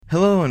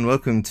Hello and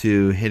welcome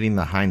to Hitting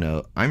the High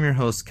Note. I'm your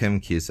host, Kim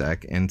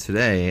Cusack, and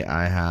today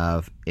I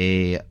have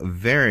a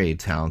very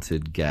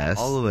talented guest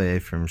all the way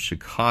from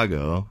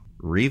Chicago,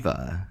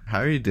 Reva. How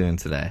are you doing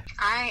today?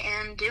 I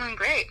am doing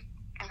great.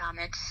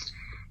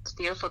 It's a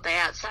beautiful day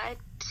outside,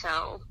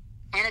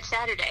 and it's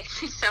Saturday,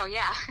 so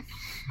yeah.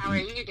 How are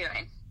you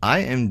doing?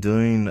 I am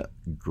doing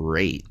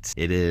great.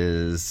 It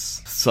is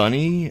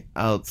sunny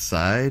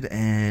outside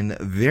and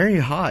very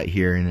hot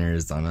here in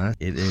Arizona.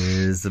 It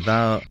is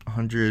about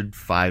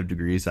 105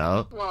 degrees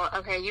out. Well,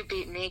 okay, you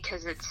beat me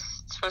because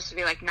it's supposed to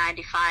be like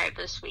 95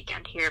 this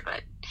weekend here,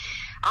 but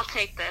I'll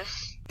take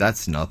this.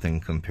 That's nothing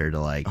compared to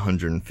like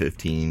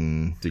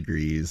 115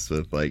 degrees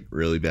with like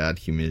really bad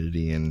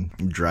humidity and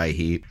dry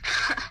heat.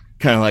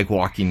 Kind of like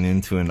walking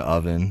into an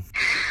oven.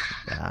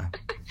 Yeah.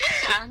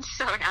 Sounds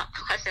so not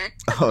pleasant.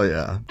 Oh,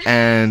 yeah.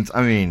 And,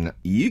 I mean,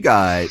 you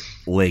got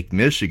Lake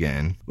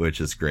Michigan, which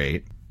is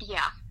great. Yeah.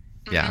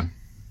 Mm-hmm. Yeah.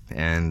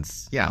 And,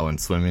 yeah, I went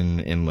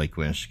swimming in Lake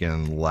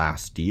Michigan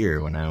last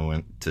year when I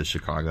went to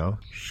Chicago.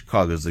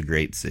 Chicago's a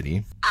great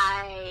city.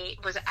 I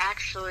was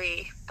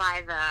actually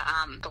by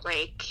the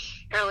lake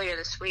earlier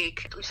this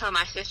week. So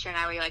my sister and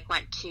I, we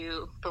went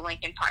to the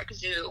Lincoln Park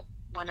Zoo.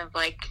 One of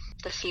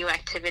the few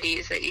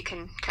activities that you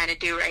can kind of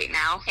do right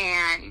now.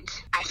 And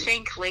I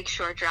think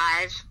Lakeshore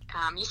Drive,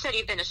 you said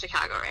you've been to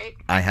Chicago, right?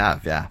 I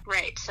have, yeah.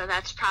 Right, so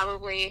that's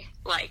probably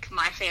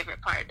my favorite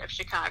part of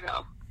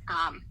Chicago.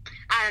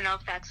 I don't know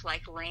if that's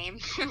lame.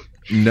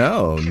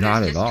 No,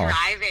 not at all.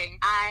 Driving.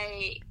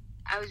 I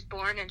was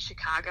born in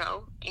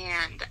Chicago,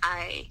 and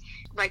I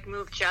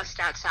moved just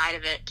outside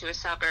of it to a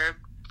suburb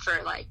for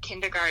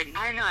kindergarten.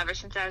 I don't know, ever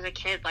since I was a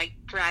kid,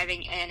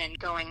 driving in and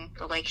going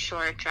the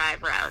Lakeshore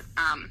Drive route,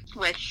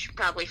 which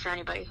probably for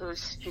anybody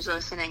who's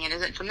listening and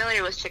isn't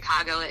familiar with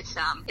Chicago,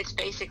 it's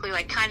basically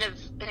kind of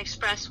an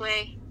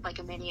expressway,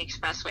 a mini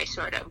expressway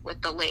sort of,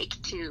 with the lake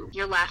to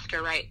your left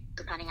or right,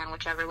 depending on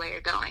whichever way you're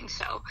going.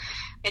 So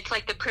it's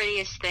the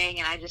prettiest thing,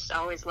 and I just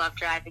always love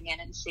driving in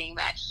and seeing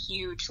that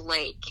huge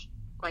lake.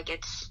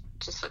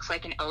 Just looks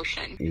like an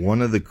ocean.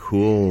 One of the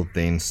cool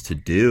things to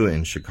do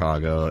in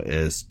Chicago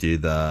is do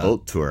the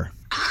boat tour.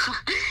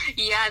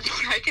 Yeah, the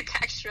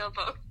architectural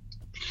boat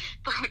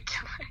tour.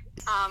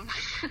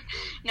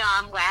 No,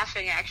 I'm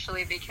laughing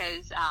actually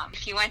because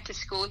if you went to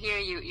school here,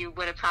 you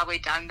would have probably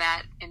done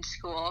that in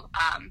school.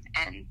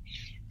 And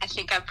I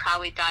think I've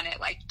probably done it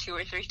 2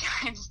 or 3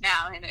 times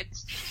now, and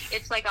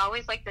it's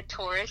always the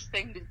tourist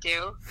thing to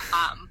do.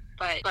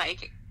 But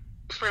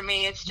for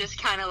me, it's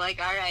just kind of all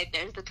right,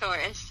 there's the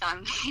tourists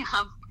on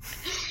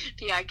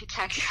the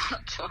architectural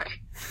tour.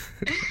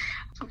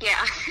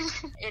 Yeah,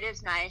 it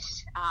is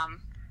nice.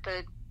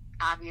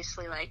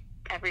 Obviously,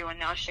 everyone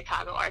knows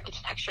Chicago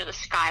architecture. The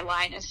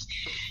skyline is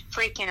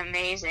freaking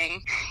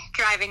amazing.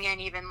 Driving in,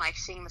 even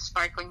seeing the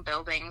sparkling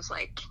buildings,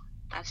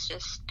 that's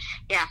just,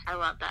 yeah, I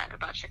love that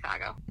about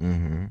Chicago.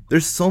 Mm-hmm.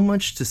 There's so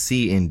much to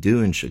see and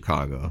do in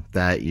Chicago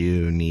that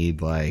you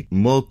need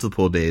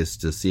multiple days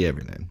to see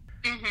everything.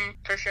 Mm-hmm,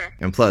 for sure.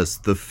 And plus,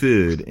 the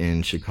food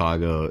in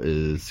Chicago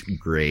is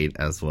great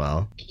as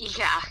well.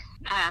 Yeah,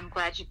 I'm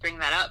glad you bring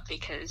that up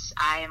because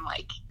I am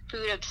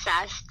food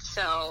obsessed.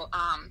 So,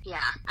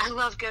 yeah, I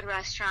love good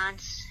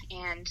restaurants,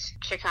 and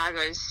Chicago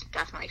is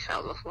definitely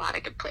filled with a lot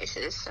of good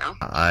places. So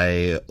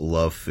I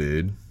love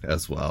food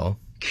as well.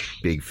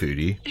 Big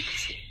foodie.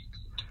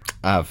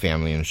 I have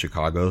family in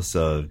Chicago,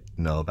 so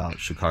know about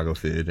Chicago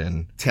food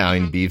and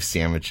Italian beef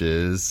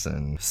sandwiches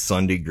and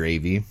Sunday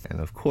gravy and,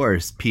 of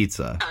course,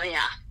 pizza. Oh,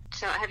 yeah.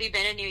 So have you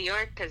been to New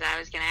York? Because I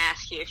was going to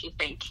ask you if you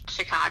think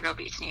Chicago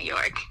beats New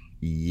York.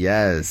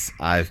 Yes,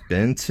 I've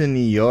been to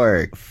New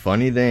York.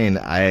 Funny thing,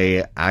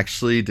 I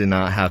actually did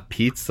not have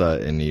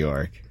pizza in New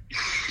York.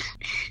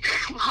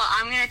 Well,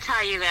 I'm going to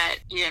tell you that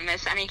you didn't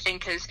miss anything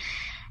because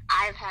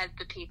I've had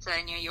the pizza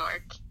in New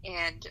York,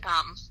 and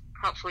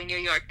hopefully New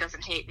York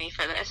doesn't hate me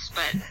for this,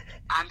 but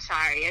I'm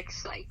sorry,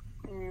 it's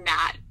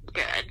not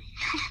good.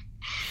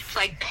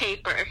 It's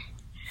paper.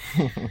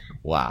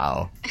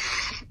 Wow.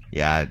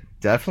 Yeah,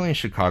 definitely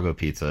Chicago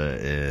pizza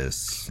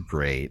is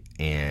great.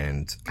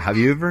 And have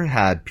you ever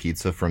had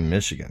pizza from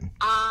Michigan?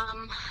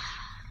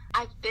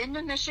 I've been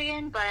to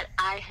Michigan, but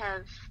I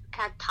have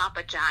had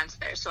Papa John's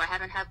there, so I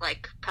haven't had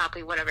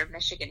probably whatever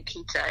Michigan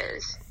pizza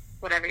is,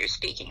 whatever you're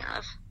speaking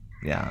of.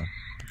 Yeah.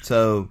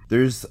 So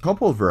there's a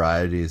couple of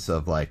varieties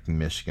of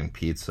Michigan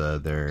pizza.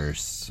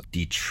 There's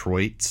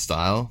Detroit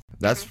style.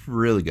 That's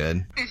really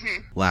good.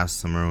 Mm-hmm. Last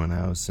summer when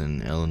I was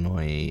in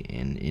Illinois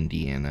and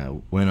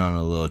Indiana, went on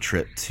a little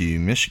trip to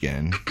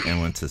Michigan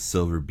and went to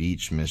Silver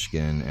Beach,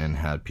 Michigan, and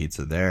had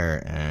pizza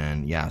there.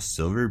 And yeah,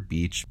 Silver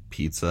Beach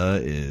pizza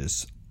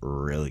is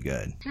really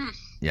good.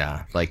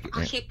 Yeah.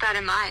 I'll keep that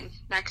in mind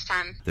next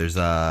time. There's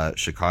a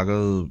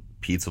Chicago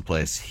pizza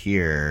place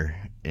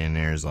here in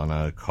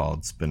Arizona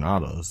called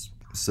Spinato's.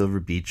 Silver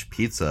Beach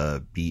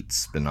pizza beats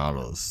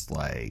Spinato's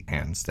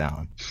hands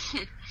down.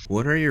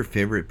 What are your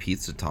favorite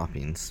pizza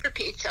toppings? For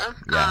pizza?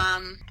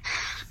 Yeah.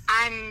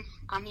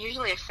 I'm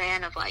usually a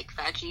fan of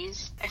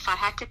veggies. If I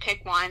had to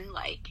pick one,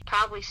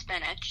 probably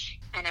spinach.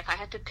 And if I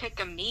had to pick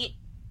a meat,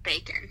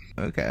 bacon.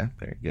 Okay,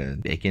 very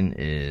good. Bacon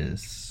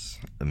is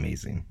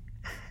amazing.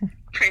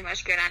 Pretty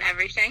much good on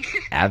everything.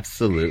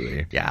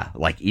 Absolutely. Yeah,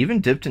 like even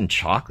dipped in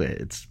chocolate,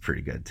 it's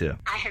pretty good too.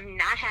 I have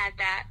not had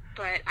that,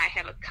 but I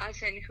have a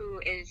cousin who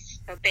is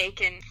a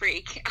bacon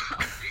freak.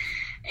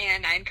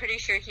 And I'm pretty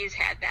sure he's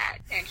had that,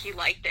 and he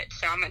liked it,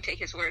 so I'm going to take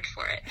his word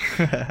for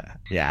it.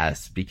 Yeah,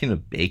 speaking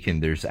of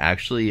bacon, there's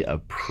actually a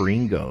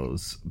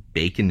Pringles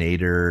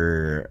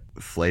Baconator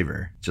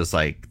flavor, just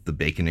like the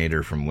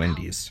Baconator from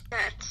Wendy's.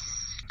 That's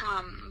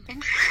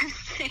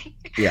interesting.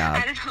 Yeah.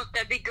 I don't know if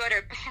that'd be good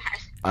or bad.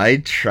 I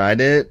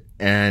tried it,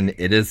 and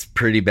it is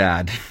pretty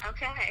bad.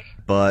 Okay.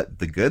 But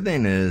the good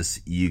thing is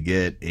you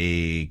get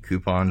a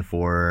coupon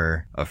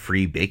for a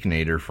free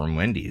Baconator from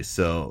Wendy's,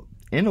 so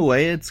in a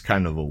way, it's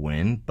kind of a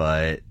win,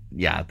 but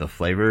yeah, the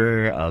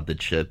flavor of the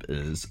chip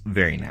is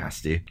very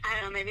nasty.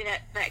 I don't know, maybe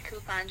that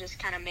coupon just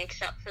kind of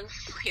makes up for the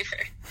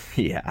flavor.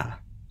 Yeah.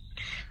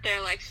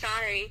 They're like,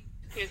 sorry,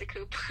 here's a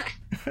coupon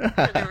for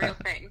the real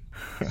thing.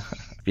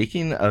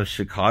 Speaking of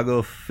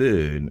Chicago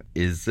food,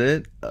 is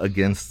it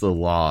against the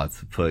law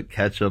to put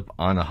ketchup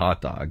on a hot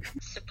dog?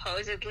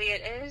 Supposedly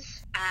it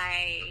is.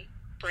 I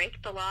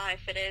break the law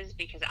if it is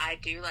because I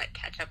do like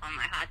ketchup on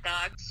my hot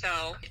dog,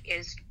 so it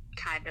is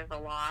kind of a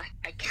law,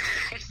 I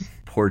guess.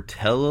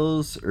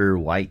 Portillo's or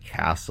White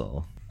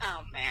Castle?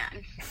 Oh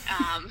man.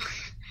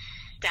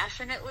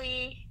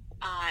 Definitely.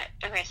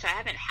 Okay, so I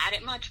haven't had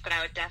it much, but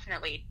I would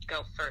definitely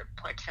go for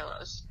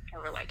Portillo's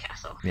over White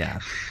Castle. Yeah,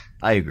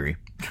 I agree.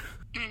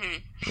 Mm-hmm.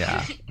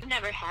 Yeah. I've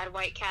never had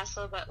White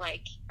Castle, but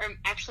or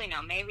actually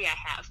no, maybe I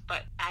have,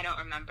 but I don't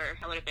remember.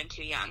 I would have been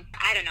too young.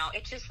 I don't know.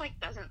 It just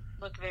doesn't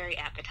look very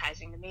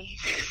appetizing to me.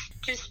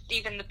 Just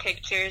even the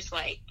pictures,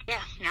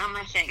 yeah, not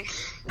my thing.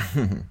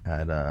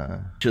 Had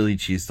a chili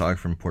cheese dog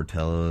from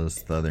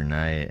Portillo's the other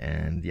night,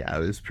 and yeah, it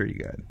was pretty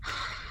good.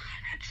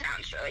 That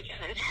sounds really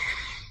good.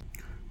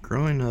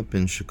 Growing up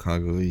in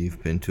Chicago,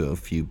 you've been to a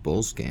few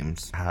Bulls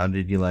games. How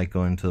did you like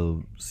going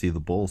to see the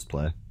Bulls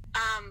play?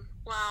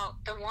 Well,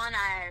 the one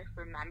I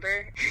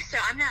remember, so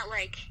I'm not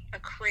a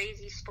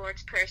crazy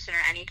sports person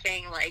or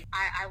anything.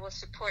 I will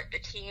support the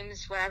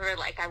teams, whatever.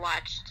 I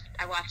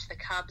watched the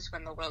Cubs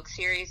win the World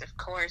Series, of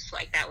course.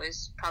 That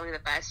was probably the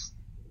best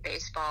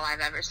baseball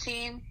I've ever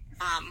seen.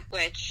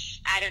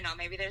 Which, I don't know,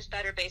 maybe there's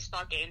better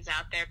baseball games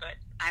out there, but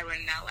I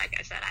wouldn't know. Like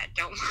I said, I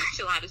don't watch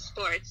a lot of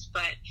sports,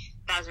 but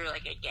that was a really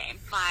good game.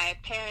 My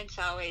parents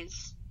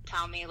always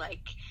tell me,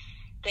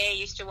 they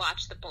used to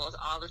watch the Bulls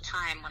all the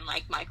time when,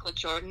 Michael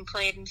Jordan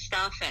played and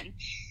stuff, and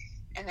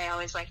they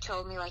always,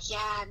 told me, yeah,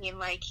 I mean,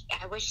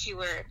 I wish you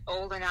were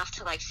old enough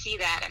to, see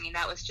that. I mean,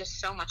 that was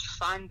just so much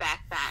fun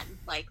back then,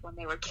 when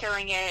they were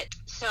killing it.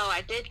 So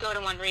I did go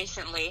to one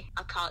recently.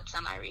 I'll call it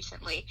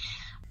semi-recently.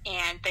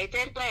 And they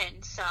did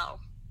win, so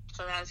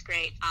that was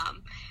great.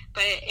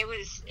 But it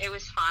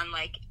was fun.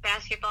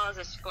 Basketball is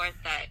a sport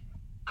that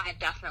I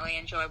definitely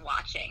enjoy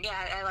watching.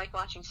 Yeah, I like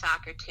watching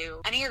soccer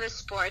too. Any of the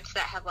sports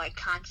that have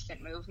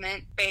constant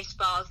movement.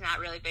 Baseball is not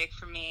really big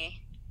for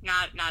me.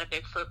 Not a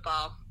big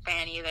football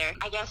fan either.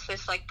 I guess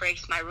this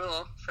breaks my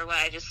rule for what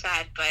I just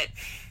said, but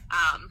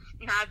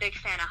not a big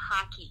fan of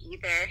hockey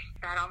either.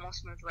 That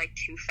almost moved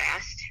too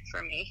fast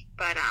for me.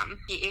 But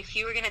if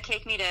you were gonna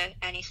take me to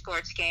any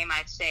sports game,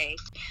 I'd say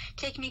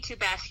take me to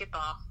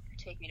basketball,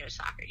 take me to a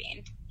soccer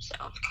game. So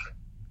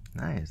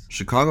nice.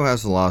 Chicago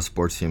has a lot of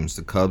sports teams.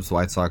 The Cubs,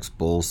 White Sox,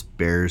 Bulls,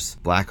 Bears,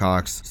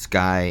 Blackhawks,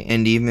 Sky,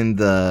 and even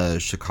the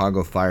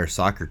Chicago Fire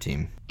soccer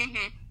team.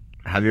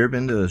 Mm-hmm. Have you ever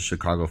been to a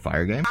Chicago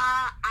Fire game?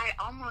 I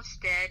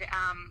almost did.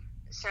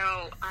 So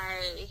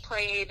I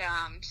played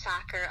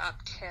soccer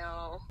up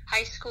till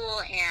high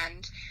school,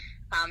 and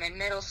in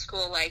middle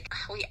school,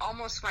 we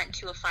almost went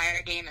to a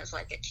Fire game as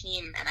a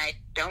team, and I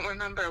don't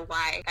remember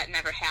why that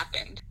never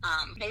happened.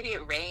 Maybe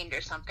it rained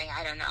or something,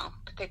 I don't know.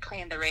 But they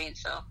play in the rain,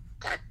 so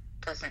that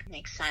doesn't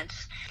make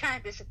sense. Kind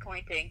of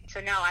disappointing. So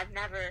no, I've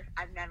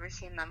never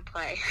seen them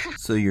play.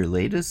 So your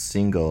latest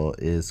single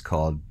is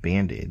called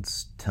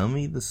Band-Aids. Tell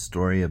me the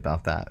story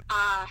about that.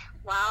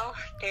 Well,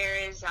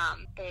 there is a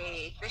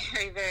very,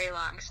 very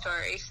long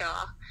story, so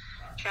I'll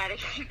try to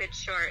keep it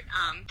short.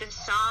 The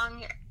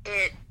song,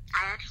 I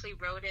actually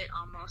wrote it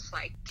almost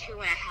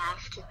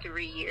 2.5 to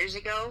 3 years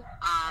ago,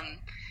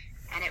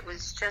 and it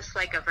was just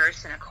a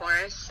verse and a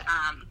chorus,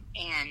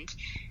 and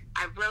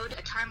I wrote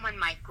a time when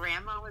my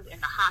grandma was in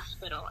the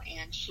hospital,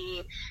 and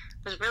she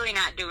was really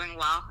not doing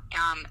well,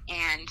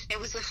 and it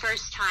was the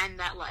first time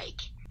that,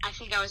 I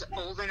think I was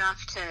old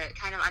enough to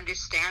kind of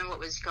understand what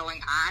was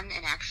going on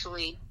and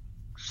actually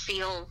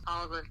feel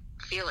all the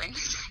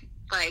feelings,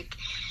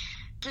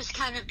 just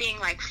kind of being,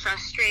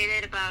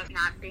 frustrated about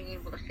not being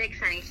able to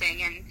fix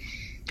anything,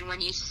 and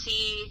when you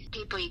see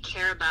people you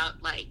care about,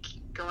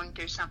 going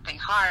through something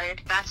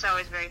hard, that's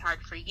always very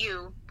hard for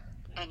you,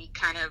 and you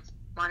kind of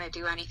want to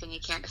do anything you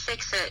can to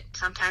fix it.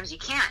 Sometimes you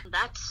can't.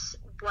 That's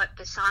what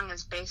the song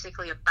is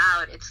basically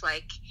about. It's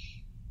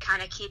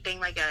kind of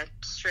keeping a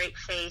straight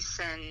face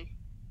and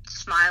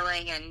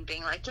smiling and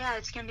being yeah,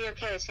 it's gonna be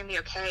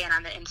okay, and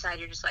on the inside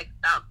you're just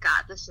oh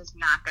god, this is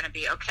not gonna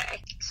be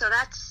okay. So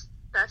that's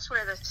that's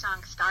where the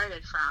song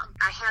started from.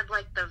 I had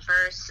like the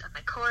verse of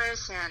the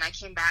chorus, and I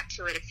came back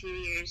to it a few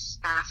years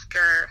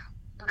after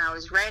when I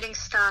was writing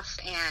stuff,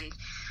 and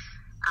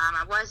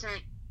I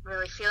wasn't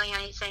really feeling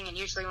anything. And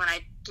usually when I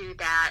do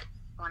that,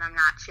 when I'm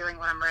not feeling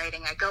what I'm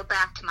writing, I go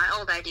back to my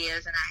old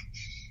ideas, and I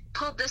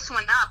pulled this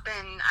one up,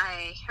 and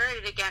I heard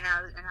it again,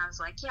 and I was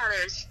like, yeah,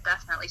 there's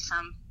definitely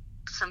some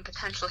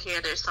potential here.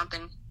 There's some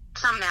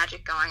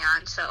magic going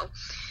on. So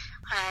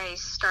I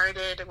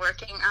started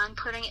working on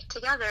putting it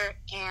together,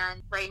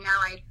 and right now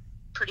I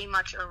pretty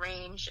much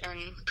arrange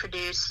and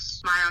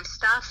produce my own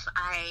stuff.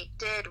 I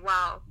did,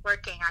 while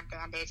working on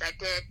Band-Aids, I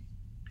did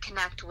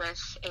connect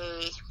with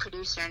a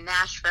producer in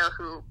Nashville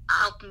who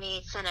helped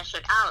me finish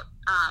it out,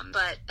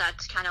 but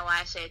that's kind of why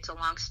I say it's a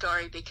long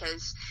story,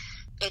 because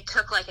it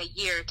took like a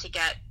year to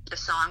get the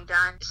song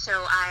done. So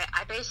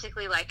I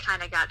basically like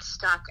kind of got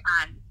stuck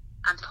on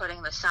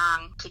putting the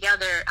song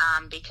together,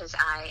 because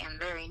I am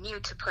very new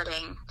to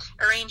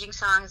arranging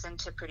songs and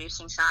to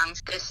producing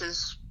songs. This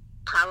is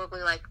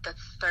probably like the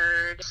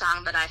third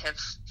song that I have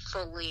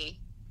fully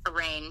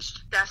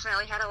arranged.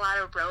 Definitely had a lot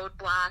of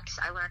roadblocks.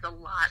 I learned a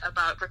lot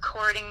about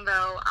recording,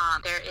 though.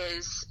 There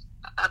is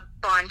a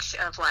bunch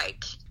of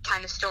like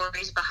kind of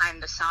stories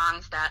behind the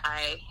songs that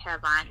I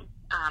have on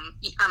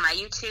my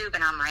YouTube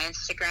and on my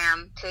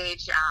Instagram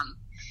page.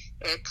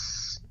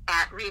 It's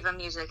at Reva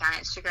Music on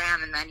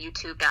Instagram, and then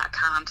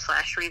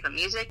youtube.com/Reva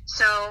Music.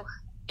 So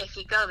if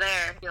you go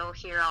there, you'll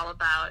hear all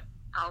about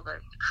all the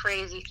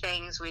crazy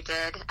things we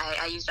did.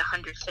 I used a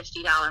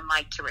 $150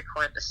 mic to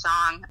record the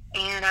song,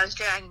 and I was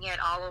dragging it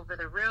all over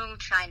the room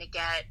trying to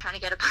get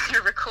a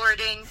better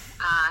recording.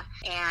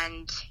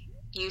 And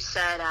you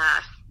said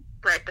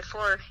right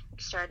before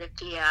we started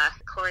the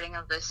recording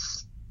of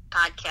this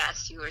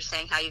podcast, you were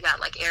saying how you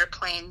got like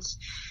airplanes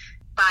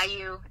by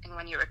you, and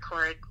when you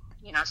record,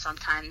 you know,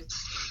 sometimes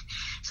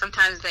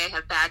they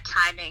have bad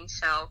timing.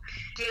 So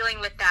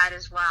dealing with that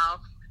as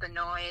well, the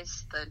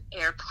noise, the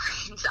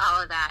airplanes,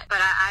 all of that. But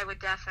I would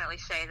definitely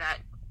say that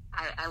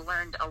I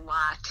learned a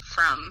lot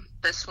from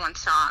this one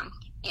song,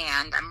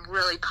 and I'm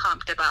really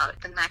pumped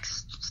about the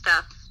next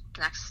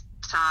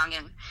song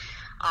and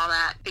all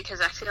that,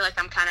 because I feel like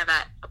I'm kind of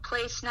at a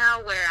place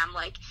now where I'm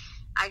like,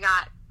 I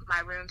got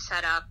my room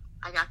set up,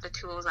 I got the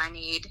tools I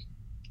need,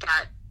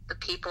 got the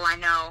people I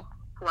know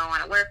who I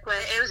want to work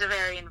with. It was a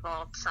very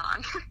involved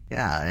song.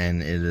 Yeah,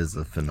 and it is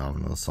a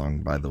phenomenal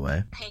song, by the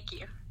way. Thank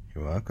you.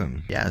 You're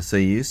welcome. Yeah, so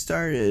you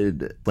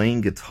started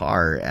playing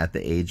guitar at the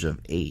age of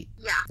 8.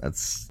 Yeah.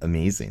 That's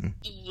amazing.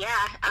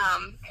 Yeah,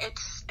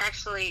 it's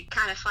actually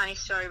kind of funny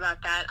story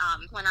about that.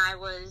 When I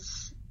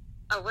was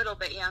a little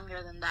bit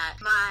younger than that,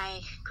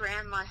 my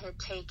grandma had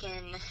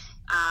taken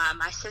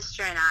my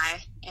sister and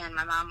I, and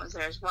my mom was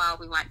there as well.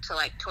 We went to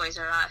like Toys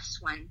R Us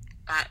when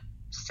that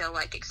still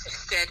like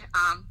existed.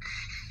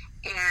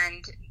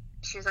 And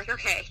she was like,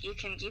 okay, you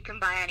can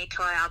buy any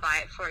toy, I'll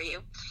buy it for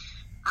you.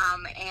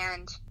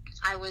 And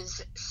I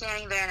was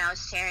standing there, and I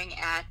was staring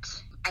at,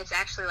 it's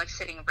actually like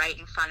sitting right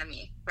in front of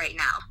me right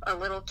now, a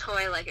little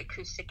toy like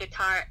acoustic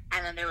guitar,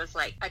 and then there was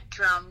like a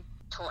drum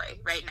toy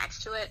right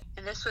next to it.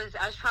 And I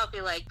was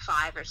probably like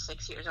 5 or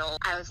 6 years old.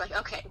 I was like,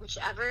 okay,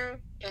 whichever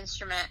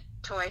instrument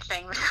toy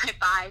thing that I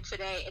buy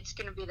today, it's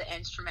going to be the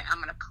instrument I'm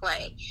going to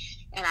play.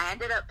 And I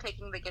ended up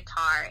picking the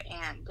guitar,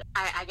 and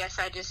I guess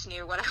I just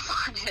knew what I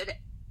wanted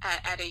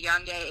at a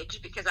young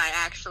age, because I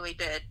actually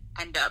did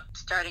end up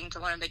starting to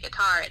learn the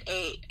guitar at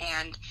 8,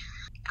 and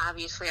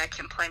obviously I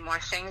can play more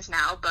things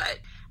now, but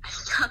I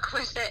stuck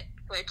with it,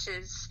 which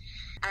is,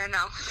 I don't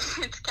know,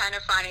 it's kind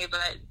of funny,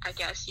 but I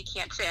guess you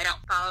can't say I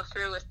don't follow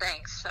through with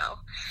things, so.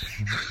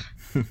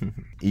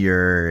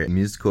 Your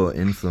musical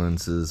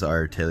influences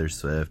are Taylor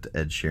Swift,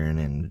 Ed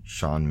Sheeran, and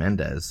Shawn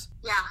Mendes.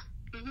 Yeah.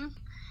 Mm-hmm.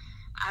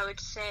 I would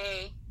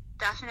say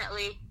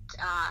definitely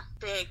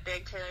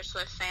big Taylor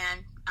Swift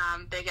fan,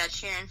 big Ed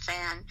Sheeran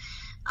fan.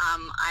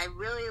 I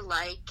really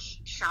like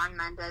Shawn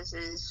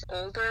Mendes'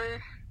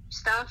 older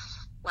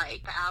stuff,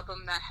 like the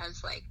album that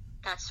has like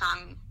that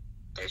song,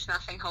 There's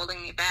Nothing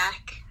Holding Me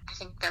Back. I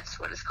think that's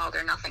what it's called,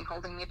 or Nothing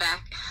Holding Me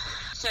Back.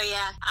 So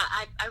yeah,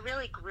 I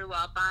really grew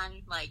up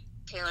on like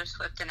Taylor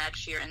Swift and Ed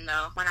Sheeran,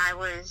 though. When I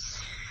was,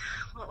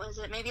 what was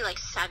it, maybe like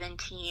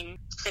 17,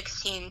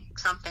 16,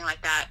 something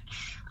like that,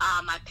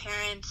 my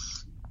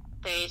parents,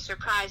 they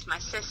surprised my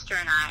sister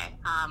and I.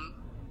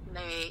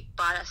 They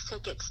bought us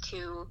tickets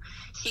to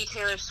see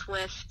Taylor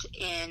Swift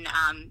in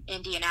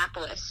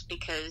Indianapolis,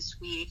 because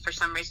we, for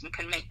some reason,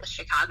 couldn't make the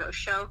Chicago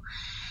show.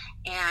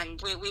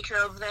 And we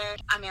drove there.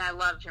 I mean, I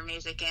loved her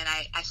music, and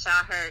I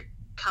saw her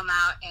come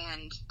out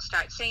and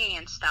start singing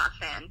and stuff.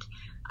 And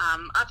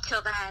up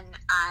till then,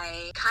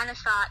 I kind of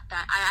thought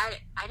that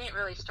I didn't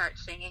really start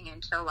singing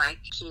until like,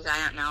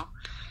 I don't know,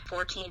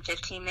 14,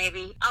 15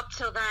 maybe. Up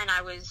till then,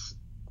 I was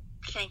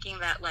thinking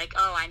that like,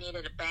 oh, I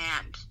needed a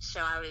band.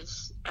 So I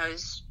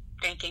was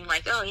thinking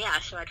like, oh yeah,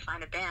 so I'd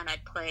find a band,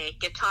 I'd play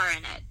guitar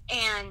in it.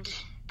 And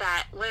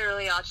that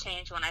literally all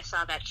changed when I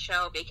saw that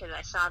show, because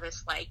I saw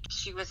this, like,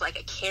 she was like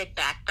a kid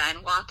back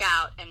then, walk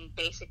out and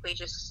basically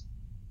just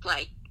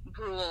like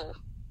rule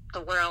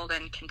the world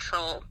and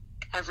control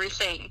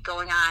everything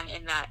going on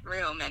in that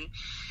room. And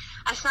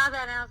I saw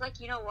that and I was like,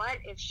 you know what?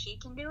 If she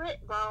can do it,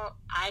 well,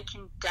 I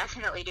can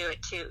definitely do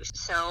it too.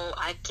 So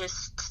I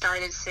just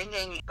started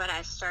singing, but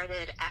I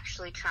started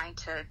actually trying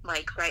to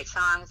like write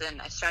songs,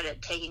 and I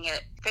started taking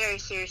it very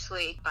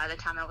seriously by the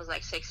time I was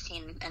like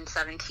 16 and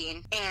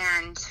 17.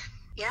 And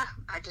yeah,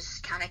 I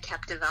just kind of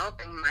kept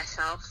developing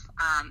myself.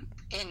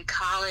 In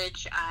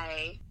college,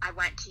 I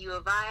went to U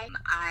of I.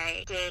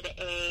 I did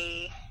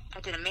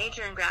a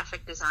major in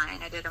graphic design.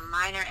 I did a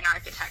minor in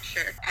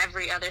architecture.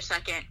 Every other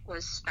second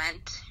was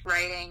spent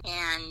writing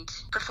and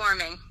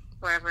performing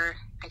wherever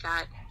I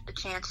got the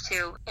chance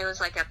to. It was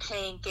like a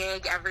paying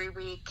gig every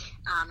week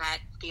at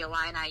the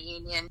Illini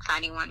Union. If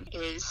anyone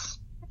is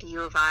a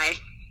U of I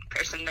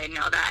person, they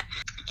know that.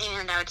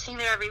 And I would sing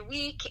there every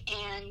week,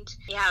 and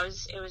yeah,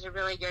 it was a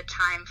really good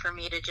time for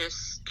me to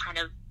just kind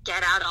of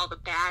get out all the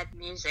bad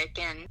music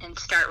and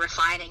start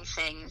refining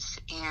things.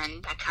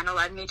 And that kind of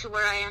led me to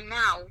where I am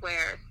now,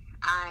 where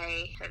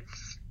I have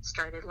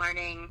started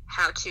learning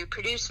how to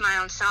produce my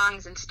own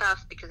songs and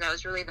stuff, because that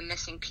was really the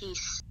missing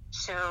piece.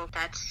 So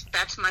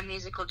that's my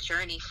musical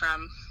journey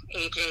from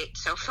age 8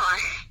 so far.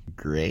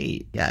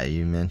 Great. Yeah,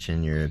 you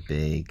mentioned you're a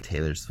big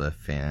Taylor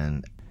Swift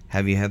fan.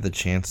 Have you had the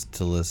chance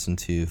to listen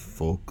to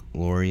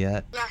Folklore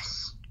yet?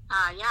 Yes.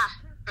 Yeah,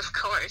 of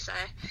course.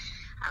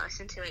 I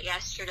listened to it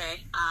yesterday.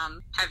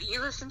 Have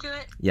you listened to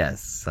it?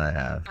 Yes, I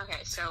have.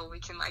 Okay, so we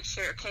can like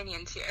share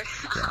opinions here.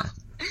 Yeah.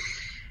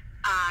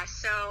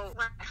 So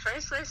when I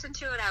first listened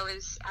to it, I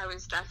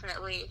was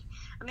definitely,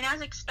 I mean, I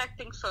was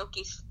expecting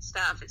folky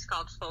stuff. It's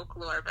called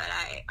Folklore, but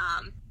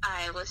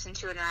I listened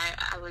to it, and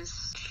I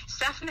was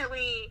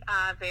definitely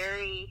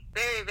very,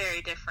 very,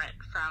 very different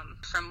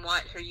from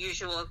what her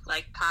usual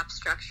like pop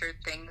structured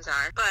things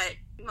are. But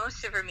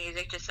most of her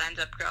music just ends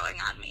up growing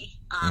on me.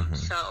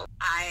 So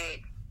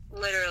I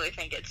literally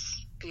think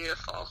it's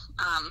beautiful.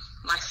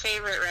 My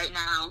favorite right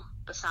now,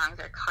 the songs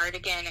are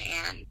Cardigan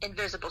and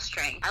Invisible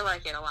String. I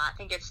like it a lot. I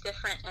think it's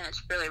different and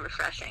it's really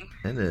refreshing.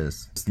 It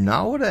is. It's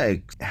not what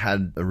I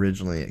had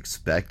originally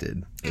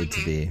expected it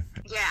to be.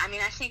 Yeah, I mean,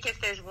 I think if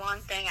there's one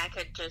thing I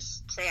could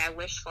just say I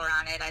wish for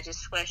on it, I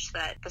just wish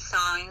that the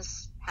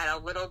songs had a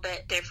little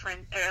bit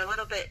different, or a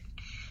little bit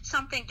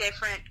something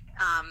different,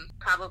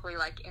 probably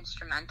like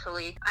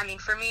instrumentally. I mean,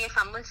 for me, if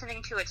I'm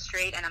listening to it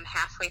straight and I'm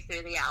halfway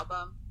through the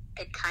album,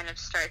 it kind of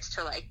starts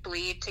to like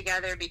bleed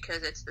together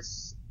because it's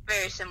this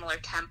very similar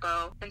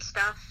tempo and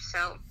stuff.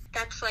 So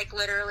that's like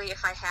literally,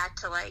 if I had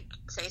to like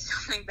say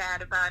something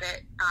bad about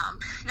it,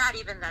 not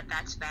even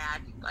that's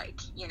bad, like,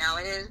 you know,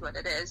 it is what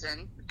it is,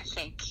 and I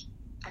think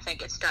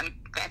it's done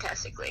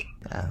fantastically.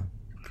 Yeah,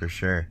 for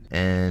sure.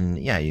 And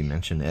yeah, you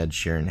mentioned Ed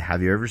Sheeran.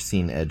 Have you ever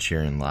seen Ed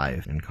Sheeran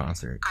live in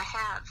concert? I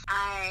have.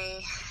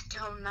 I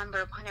don't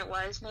remember when it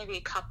was, maybe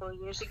a couple of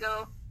years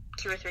ago,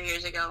 2 or 3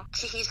 years ago.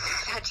 Geez,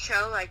 that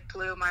show like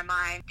blew my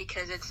mind,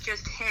 because it's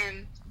just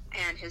him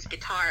and his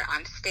guitar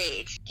on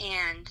stage,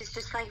 and it's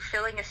just like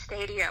filling a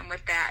stadium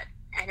with that,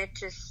 and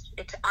it's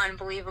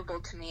unbelievable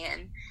to me.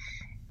 And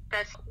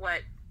that's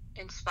what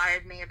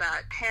inspired me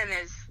about him,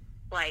 is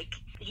like,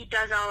 he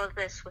does all of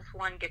this with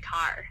one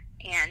guitar.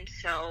 And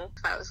so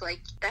I was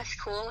like, that's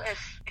cool.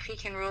 If he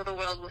can rule the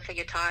world with a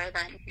guitar,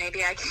 then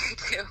maybe I can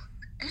too.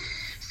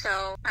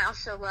 So I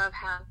also love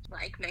how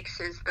like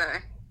mixes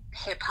the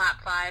hip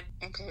hop vibe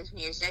into his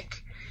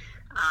music.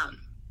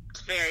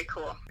 It's very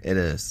cool. It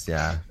is,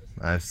 yeah.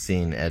 I've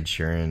seen Ed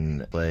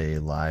Sheeran play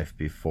live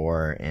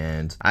before,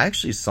 and I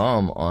actually saw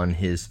him on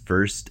his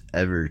first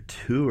ever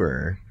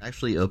tour,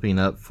 actually opening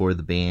up for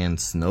the band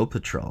Snow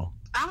Patrol.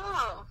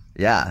 Oh.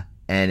 Yeah,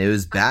 and it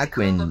was back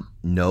when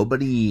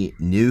nobody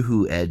knew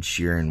who Ed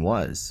Sheeran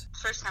was.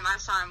 First time I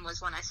saw him was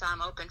when I saw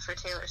him open for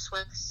Taylor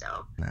Swift,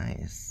 so.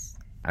 Nice.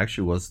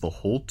 Actually, was the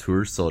whole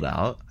tour sold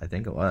out? I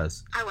think it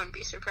was. I wouldn't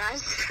be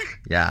surprised.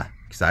 Yeah,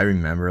 because I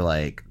remember,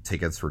 like,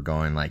 tickets were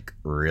going, like,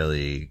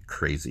 really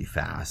crazy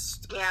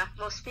fast. Yeah,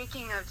 well,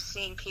 speaking of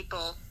seeing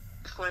people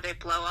before they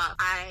blow up,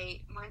 I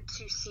went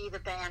to see the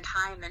band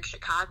Haim in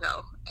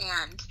Chicago,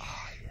 and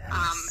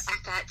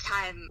at that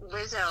time,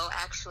 Lizzo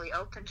actually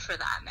opened for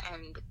them,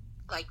 and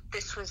like,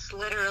 this was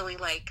literally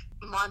like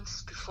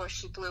months before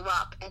she blew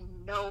up,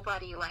 and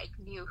nobody like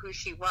knew who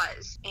she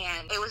was.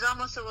 And it was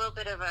almost a little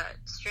bit of a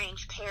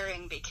strange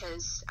pairing,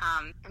 because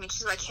I mean,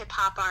 she's like hip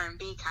hop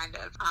R&B kind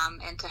of,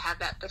 and to have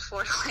that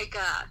before like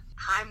a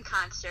Haim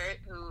concert,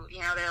 who, you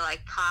know, they're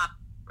like pop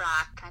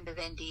rock kind of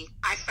indie.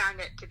 I found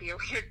it to be a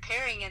weird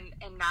pairing,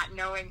 and not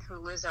knowing who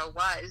Lizzo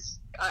was,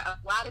 a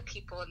lot of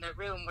people in the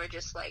room were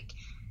just like,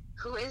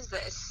 who is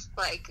this?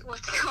 Like,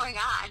 what's going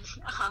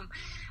on?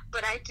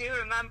 But I do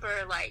remember,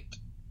 like,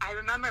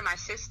 my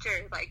sister,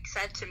 like,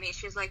 said to me,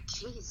 she's like,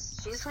 geez,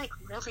 she's, like,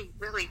 really,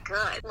 really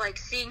good. Like,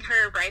 seeing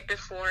her right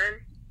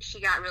before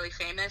she got really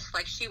famous,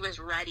 like, she was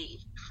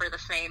ready for the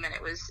fame, and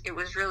it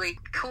was really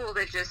cool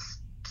to just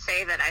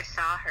say that I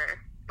saw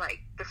her, like,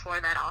 before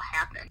that all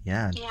happened.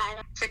 Yeah.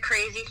 Yeah, it's a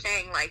crazy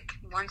thing. Like,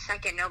 1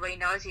 second nobody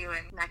knows you,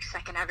 and next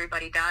second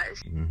everybody does.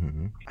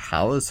 Mm-hmm.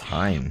 How is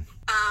Haim?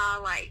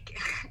 Like,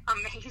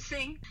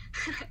 amazing.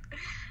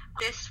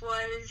 This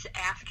was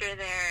after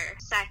their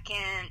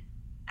second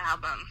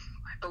album,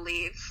 I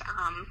believe.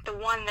 The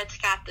one that's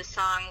got the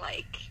song,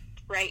 like,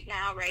 Right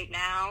Now,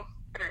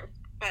 or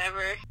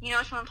whatever. You know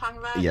which one I'm talking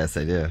about? Yes,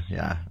 I do.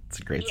 Yeah, it's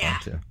a great song,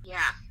 too.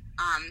 Yeah.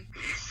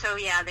 So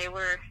yeah, they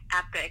were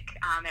epic.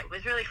 It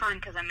was really fun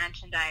because I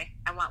mentioned I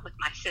went with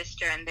my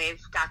sister, and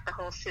they've got the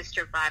whole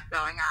sister vibe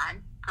going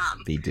on.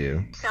 They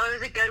do. So it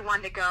was a good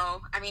one to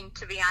go. I mean,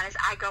 to be honest,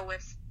 I go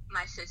with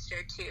my sister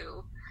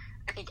to,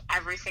 I think,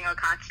 every single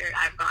concert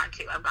I've gone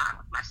to, I've gone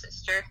with my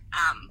sister.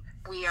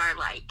 We are,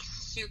 like,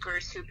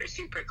 super, super,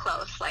 super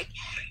close. Like,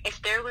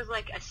 if there was,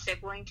 like, a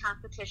sibling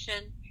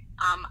competition,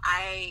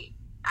 I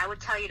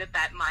would tell you to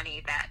bet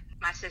money that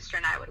my sister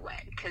and I would win,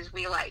 because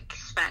we, like,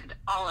 spend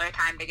all our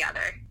time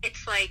together.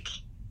 It's like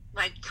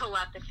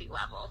telepathy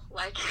level.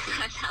 Like,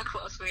 that's how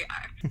close we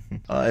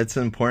are. It's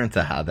important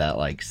to have that,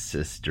 like,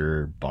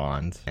 sister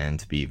bond and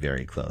to be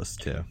very close,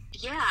 too.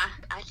 Yeah,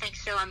 I think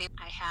so. I mean,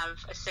 I have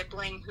a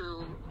sibling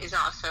who is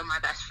also my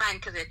best friend,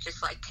 because it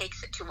just, like,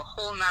 takes it to a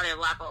whole nother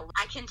level.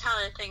 I can tell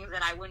her things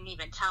that I wouldn't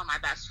even tell my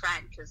best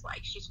friend, because,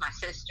 like, she's my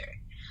sister.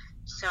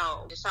 So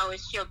I just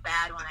always feel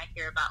bad when I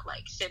hear about,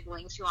 like,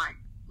 siblings who aren't,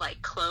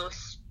 like,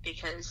 close,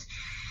 because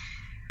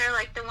they're,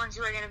 like, the ones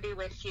who are going to be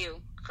with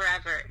you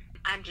forever.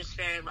 I'm just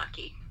very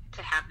lucky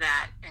to have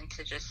that, and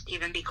to just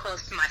even be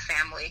close to my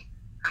family.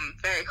 I'm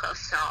very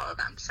close to all of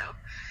them, so.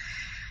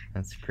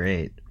 That's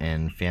great,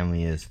 and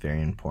family is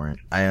very important.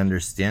 I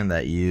understand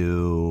that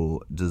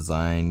you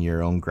design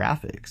your own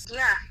graphics.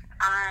 Yeah,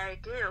 I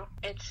do.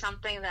 It's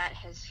something that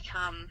has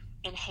come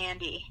in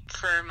handy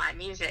for my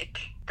music,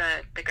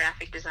 the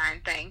graphic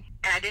design thing.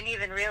 And I didn't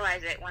even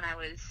realize it when I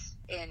was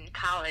in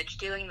college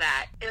doing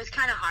that. It was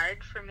kind of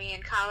hard for me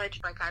in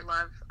college. Like, I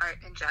love art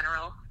in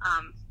general,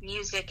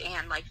 music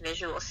and, like,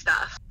 visual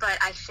stuff. But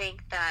I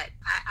think that,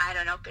 I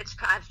don't know,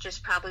 I've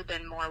just probably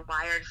been more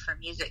wired for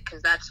music,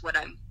 because that's what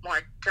I'm more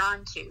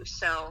drawn to.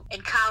 So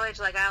in college,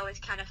 like, I always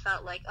kind of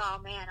felt like, oh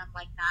man, I'm,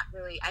 like, not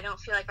really, I don't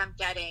feel like I'm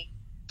getting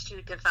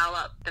to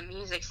develop the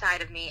music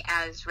side of me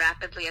as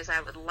rapidly as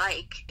I would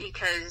like,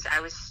 because I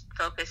was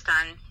focused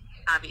on,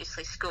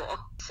 obviously, school.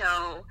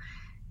 So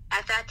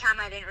at that time,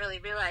 I didn't really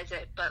realize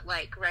it, but,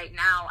 like, right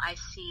now, I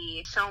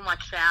see so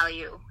much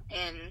value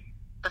in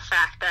the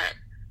fact that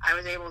I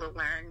was able to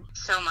learn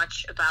so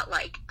much about,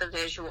 like, the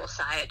visual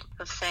side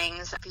of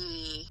things.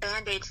 The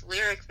Band-Aid's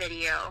lyric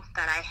video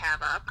that I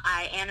have up,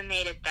 I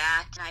animated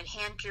that, and I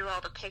hand drew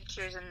all the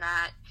pictures in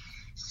that,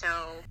 so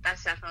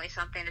that's definitely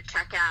something to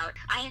check out.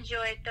 I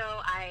enjoy it,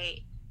 though.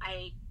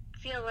 I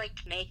feel like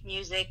make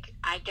music,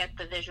 I get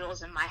the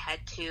visuals in my head,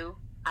 too,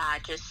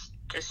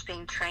 just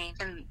being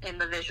trained in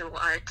the visual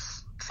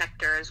arts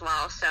sector as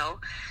well. So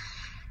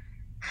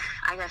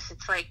I guess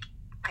it's like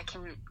I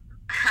can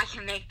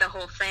make the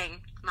whole thing.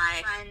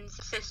 My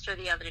friend's sister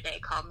the other day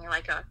called me,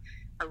 like, a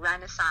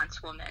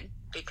Renaissance woman,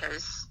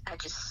 because I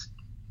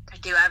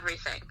do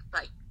everything,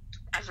 like,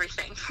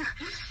 everything.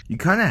 You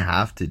kind of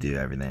have to do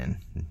everything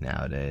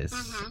nowadays,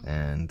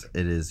 and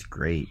it is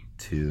great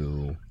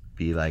to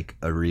be like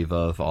a Reva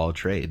of all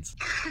trades.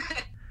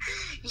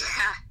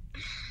 Yeah.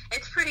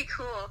 It's pretty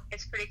cool.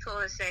 It's pretty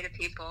cool to say to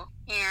people.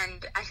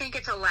 And I think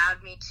it's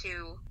allowed me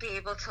to be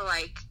able to,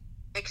 like,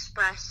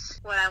 express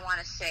what I want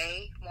to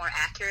say more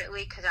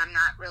accurately, because I'm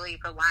not really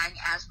relying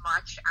as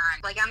much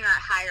on, like, I'm not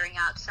hiring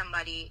out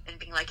somebody and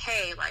being like,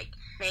 hey, like,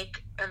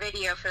 make a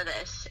video for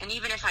this. And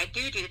even if I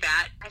do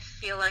that, I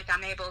feel like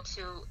I'm able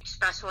to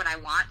express what I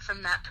want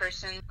from that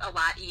person a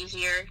lot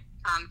easier,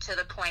 to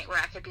the point where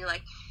I could be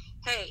like,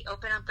 hey,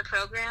 open up the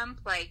program,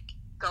 like,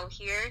 go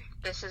here,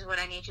 this is what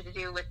I need you to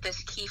do with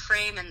this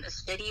keyframe and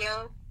this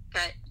video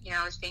that, you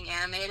know, is being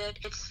animated.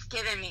 It's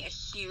given me a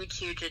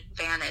huge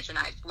advantage, and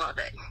I love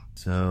it.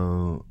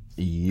 So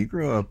you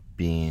grew up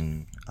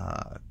being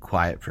a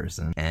quiet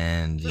person,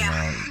 and you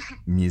know,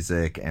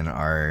 music and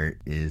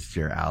art is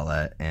your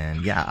outlet,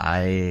 and yeah,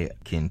 I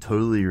can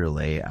totally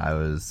relate. I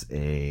was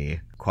a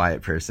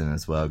quiet person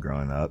as well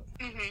growing up.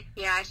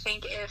 Yeah, I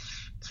think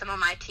if some of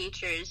my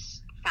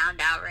teachers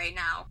found out right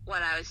now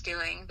what I was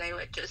doing, they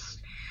would just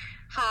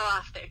fall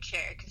off their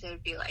chair, because they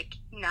would be like,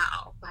 no,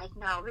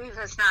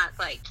 Reva's not,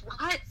 like,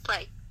 what?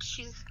 Like,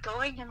 she's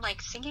going and,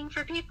 like, singing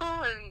for people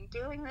and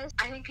doing this?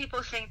 I think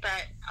people think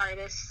that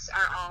artists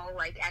are all,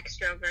 like,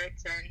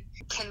 extroverts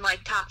and can,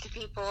 like, talk to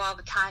people all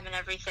the time and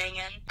everything,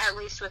 and at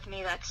least with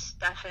me, that's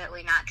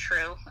definitely not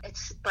true.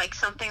 It's, like,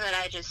 something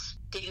that I just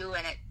do,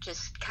 and it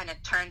just kind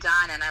of turns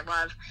on, and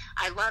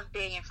I love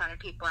being in front of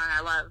people, and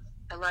I love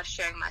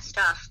sharing my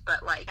stuff,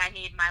 but, like, I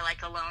need my,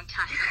 like, alone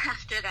time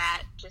after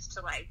that, just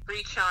to, like,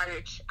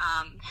 recharge.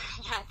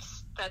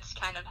 That's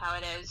kind of how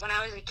it is. When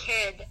I was a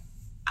kid,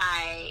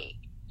 I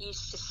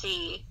used to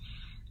see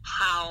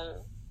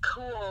how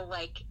cool,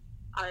 like,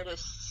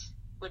 artists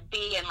would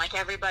be, and, like,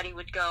 everybody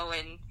would go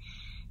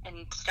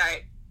and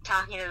start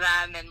talking to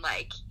them, and,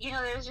 like, you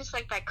know, there was just,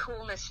 like, that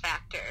coolness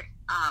factor,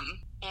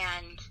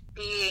 and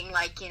being,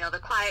 like, you know, the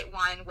quiet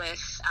one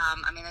with,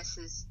 I mean, this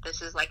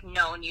is like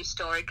no new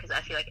story, because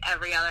I feel like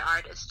every other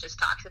artist just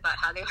talks about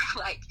how they were,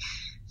 like,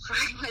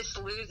 friendless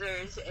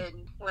losers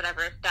in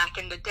whatever back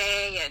in the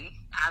day, and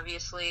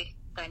obviously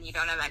then you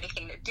don't have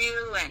anything to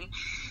do, and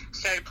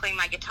started playing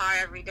my guitar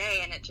every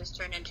day, and it just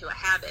turned into a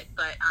habit.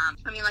 But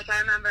I mean, like, I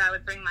remember I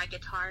would bring my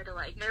guitar to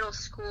like middle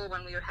school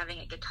when we were having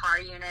a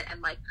guitar unit,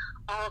 and like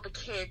all the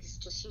kids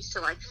just used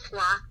to like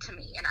flock to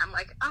me, and I'm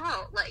like,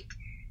 oh, like,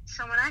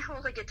 so when I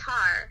hold a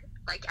guitar,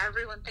 like,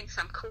 everyone thinks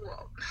I'm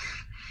cool.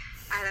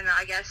 I don't know,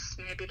 I guess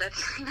maybe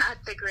that's not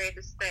the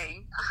greatest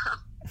thing,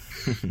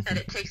 that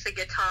it takes a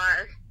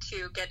guitar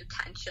to get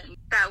attention.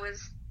 That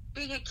was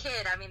being a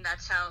kid. I mean,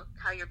 that's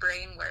how your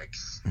brain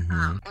works.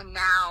 Mm-hmm. And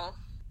now,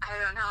 I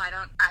don't know,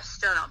 I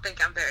still don't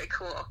think I'm very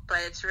cool, but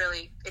it's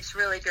really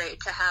great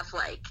to have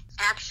like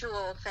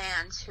actual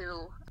fans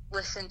who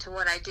listen to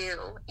what I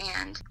do,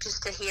 and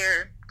just to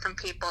hear from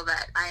people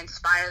that I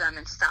inspire them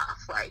and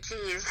stuff. Like,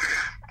 geez,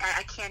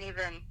 I can't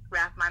even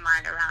wrap my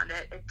mind around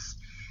it. It's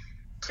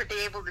to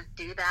be able to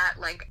do that.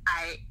 Like,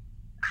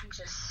 I'm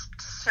just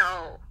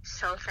so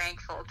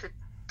thankful to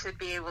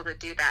be able to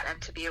do that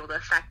and to be able to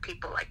affect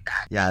people like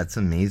that. Yeah, it's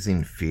an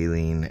amazing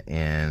feeling,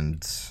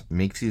 and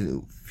makes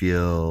you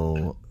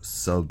feel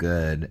so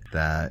good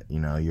that, you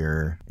know,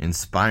 you're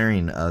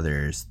inspiring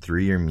others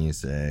through your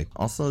music.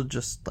 Also,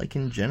 just like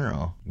in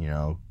general, you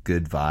know,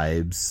 good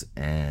vibes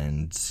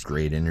and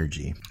great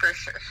energy. For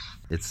sure.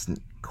 It's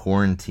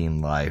quarantine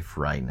life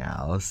right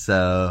now,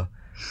 so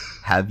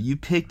have you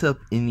picked up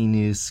any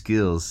new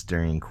skills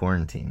during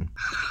quarantine?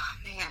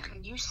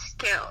 Man, new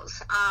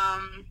skills.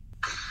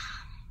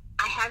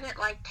 I haven't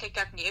like picked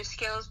up new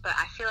skills, but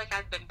I feel like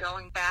I've been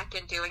going back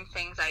and doing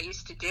things I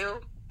used to do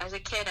as a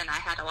kid, and I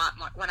had a lot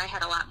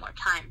more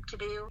time to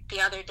do.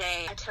 The other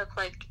day, I took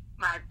like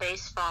my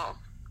baseball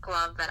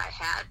glove that I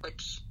had,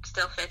 which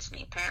still fits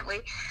me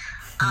apparently,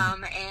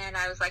 and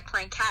I was like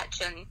playing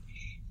catch, and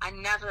I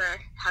never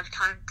have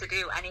time to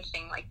do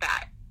anything like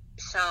that.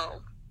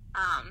 So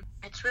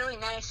it's really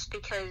nice,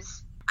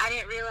 because I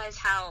didn't realize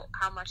how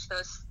much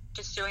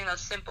just doing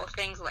those simple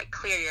things like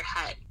clear your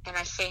head. And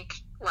I think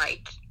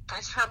like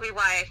that's probably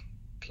why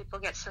people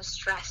get so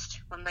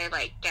stressed when they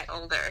like get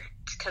older.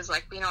 It's because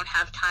like we don't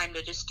have time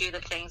to just do the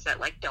things that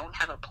like don't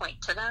have a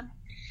point to them.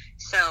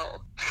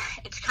 So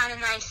it's kind of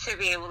nice to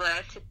be able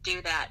to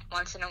do that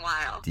once in a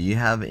while. Do you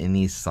have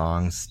any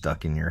songs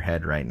stuck in your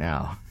head right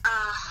now?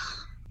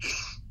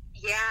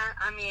 Yeah,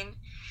 I mean,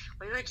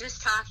 we were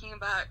just talking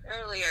about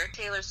earlier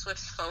Taylor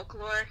Swift's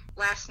Folklore.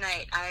 Last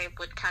night I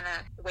would kind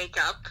of wake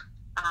up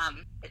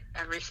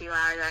every few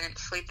hours. I didn't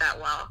sleep that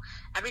well.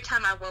 Every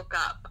time I woke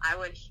up, I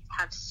would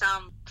have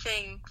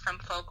something from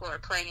Folklore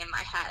playing in my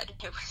head.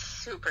 It was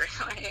super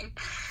annoying.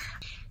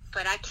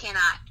 But I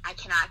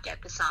cannot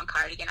get the song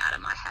Cardigan out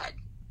of my head.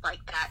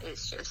 Like, that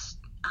is just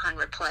on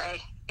replay.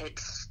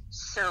 It's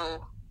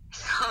so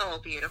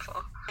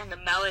beautiful. And the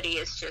melody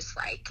is just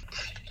like,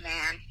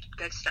 man,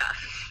 good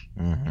stuff.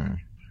 Mm-hmm.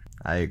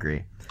 I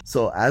agree.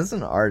 So as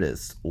an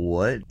artist,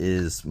 what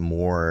is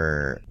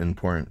more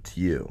important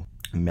to you?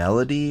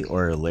 Melody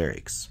or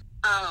lyrics?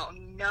 Oh,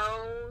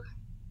 no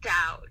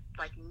doubt.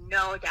 Like,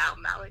 no doubt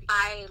melody.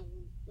 I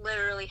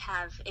literally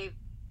have a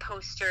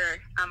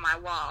poster on my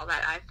wall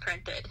that I've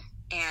printed,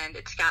 and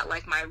it's got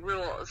like my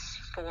rules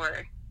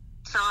for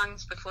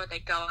songs before they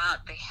go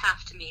out. They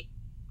have to meet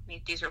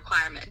these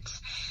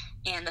requirements.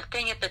 And the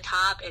thing at the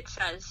top, it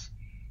says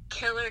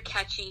killer,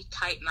 catchy,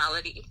 tight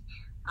melody.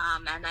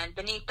 And then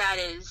beneath that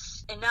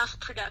is enough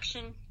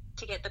production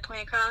to get the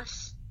point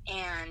across.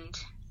 And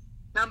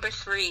number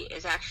 3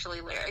 is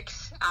actually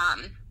lyrics.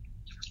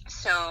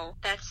 So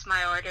that's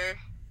my order.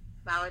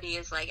 Melody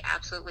is like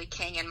absolutely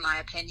king in my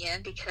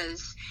opinion,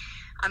 because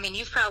I mean,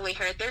 you've probably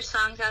heard there's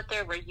songs out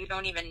there where you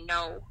don't even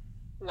know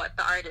what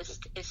the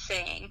artist is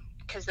saying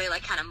because they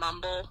like kind of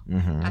mumble.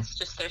 Mm-hmm. That's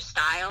just their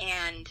style,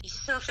 and you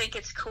still think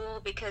it's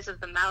cool because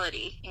of the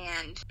melody.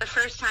 And the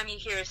first time you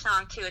hear a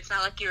song too, it's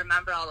not like you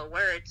remember all the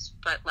words,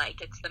 but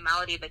like it's the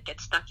melody that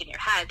gets stuck in your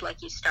head.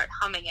 Like you start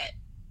humming it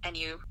and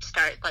you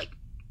start like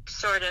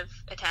sort of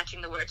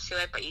attaching the words to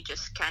it, but you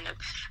just kind of,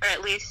 or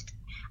at least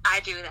I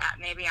do that.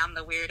 Maybe I'm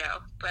the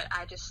weirdo, but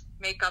I just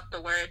make up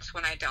the words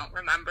when I don't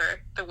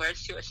remember the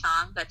words to a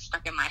song that's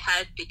stuck in my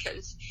head,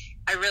 because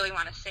I really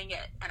want to sing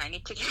it and I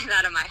need to get it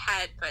out of my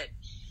head. But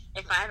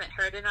if I haven't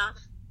heard enough,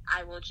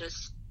 I'll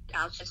just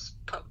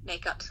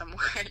make up some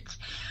words.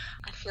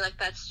 I feel like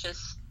that's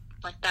just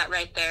like that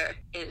right there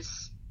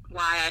is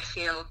why I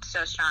feel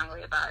so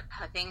strongly about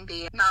having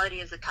the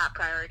melody as a top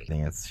priority. I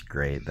think it's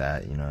great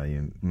that, you know,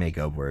 you make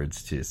up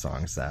words to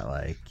songs that,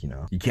 like, you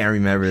know, you can't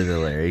remember the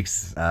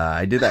lyrics.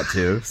 I do that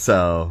too,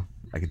 so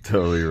I could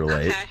totally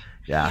relate. Okay.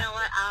 Yeah. You know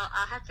what?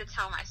 I'll have to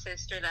tell my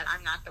sister that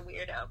I'm not the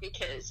weirdo,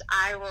 because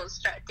I will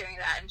start doing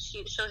that, and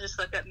she'll just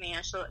look at me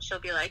and she'll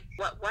be like,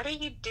 "What are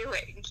you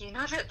doing? You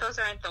know that those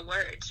aren't the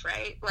words,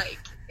 right?" Like,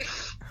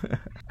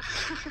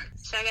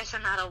 so I guess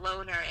I'm not a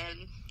loner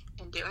in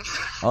doing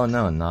that. Oh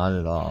no, not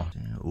at all.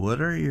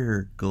 What are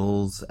your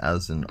goals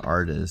as an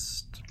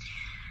artist?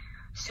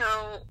 So,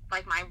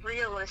 like, my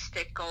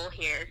realistic goal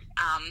here,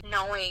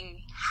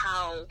 knowing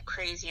how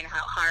crazy and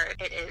how hard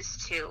it is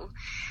to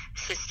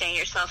sustain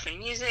yourself in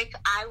music.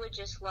 I would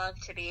just love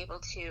to be able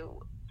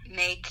to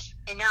make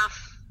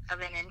enough of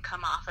an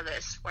income off of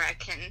this where I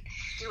can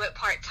do it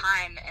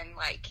part-time and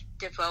like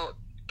devote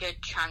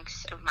good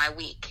chunks of my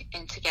week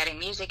into getting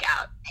music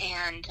out.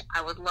 And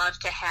I would love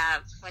to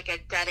have like a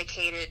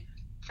dedicated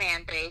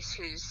fan base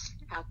who's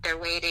out there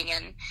waiting,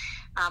 and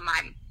I'm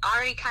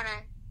already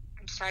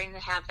I'm starting to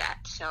have that.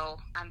 So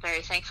I'm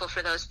very thankful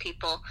for those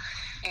people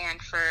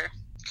and for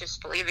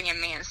just believing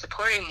in me and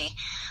supporting me.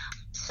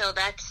 So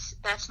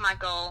that's my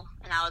goal,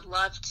 and I would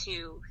love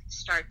to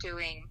start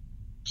doing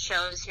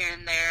shows here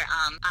and there.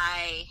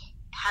 I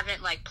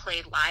haven't like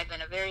played live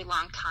in a very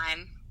long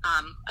time,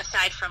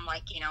 aside from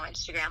like, you know,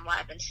 Instagram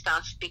Live and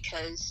stuff,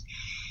 because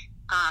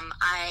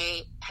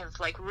I have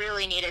like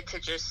really needed to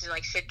just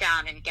like sit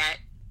down and get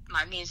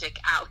my music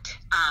out,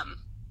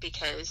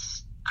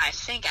 because I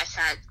think I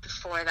said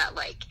before that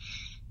like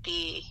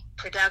the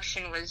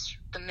production was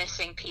the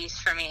missing piece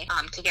for me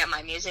to get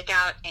my music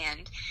out,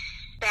 and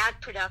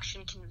bad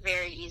production can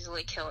very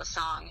easily kill a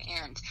song,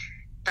 and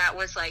that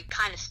was like,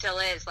 kind of still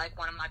is like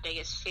one of my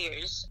biggest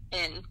fears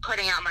in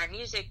putting out my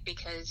music,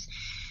 because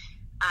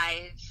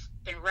I've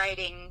been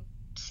writing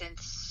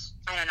since,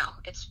 I don't know,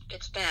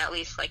 it's been at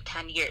least like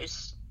 10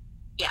 years.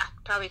 Yeah,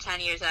 probably 10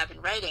 years that I've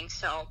been writing.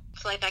 So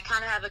it's like I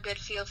kind of have a good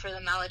feel for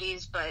the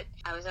melodies, but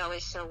I was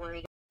always so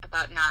worried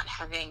about not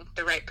having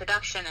the right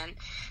production, and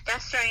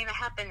that's starting to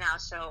happen now.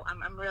 So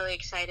I'm really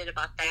excited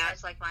about that.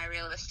 It's like my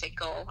realistic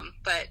goal.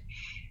 But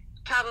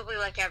probably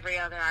like every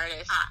other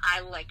artist,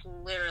 I like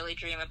literally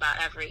dream about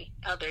every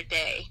other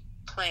day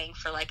playing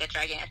for like a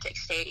gigantic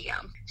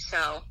stadium.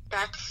 So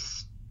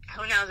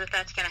who knows if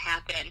that's going to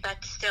happen.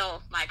 That's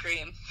still my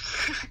dream.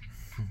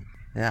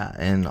 Yeah,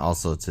 and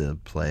also to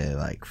play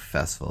like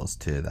festivals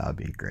too, that would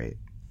be great.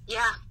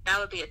 Yeah, that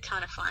would be a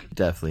ton of fun.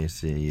 Definitely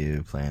see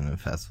you playing a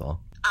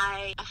festival.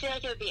 I feel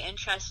like it would be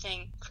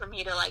interesting for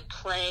me to like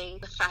play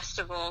the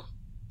festival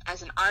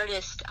as an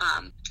artist,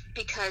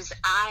 because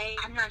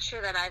I'm not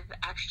sure that I've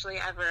actually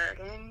ever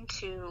been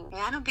to,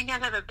 I don't think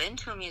I've ever been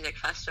to a music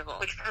festival,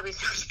 which probably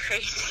sounds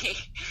crazy.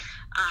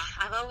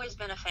 I've always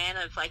been a fan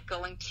of like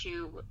going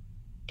to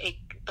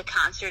the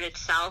concert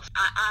itself.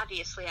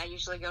 Obviously, I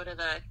usually go to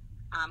the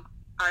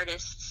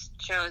artists'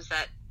 shows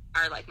that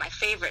are like my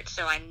favorites,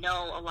 so I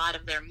know a lot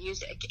of their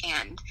music,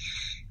 and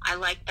I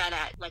like that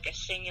at like a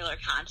singular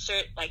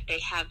concert, like they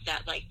have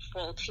that like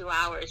full 2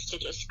 hours to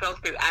just go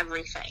through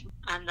everything.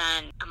 And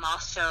then I'm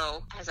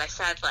also, as I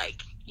said,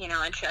 like, you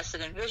know, interested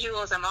in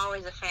visuals. I'm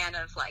always a fan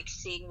of like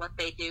seeing what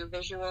they do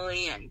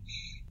visually, and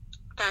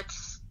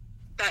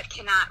that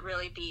cannot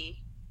really be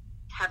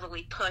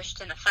heavily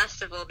pushed in a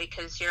festival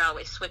because you're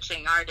always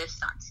switching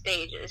artists on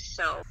stages.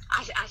 So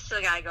I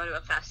still gotta go to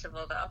a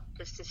festival though,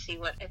 just to see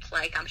what it's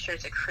like. I'm sure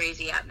it's a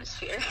crazy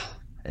atmosphere.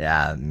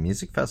 Yeah,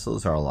 music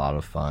festivals are a lot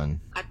of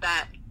fun. I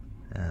bet.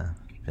 Yeah,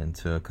 been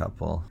to a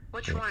couple.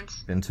 Which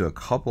ones? Been to a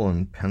couple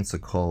in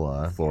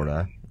Pensacola,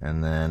 Florida,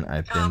 and then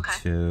I've been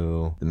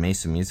to the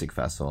Mesa Music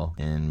Festival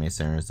in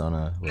Mesa,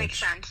 Arizona. Makes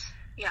sense.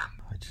 Yeah.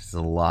 Which is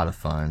a lot of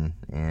fun,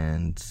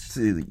 and it's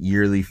a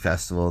yearly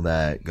festival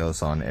that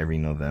goes on every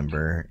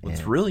November.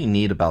 What's really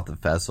neat about the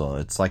festival,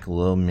 it's like a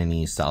little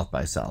mini South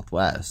by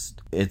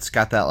Southwest. It's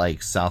got that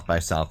like South by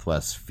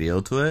Southwest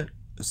feel to it.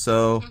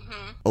 So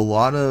a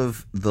lot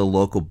of the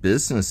local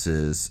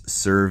businesses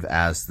serve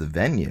as the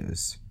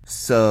venues.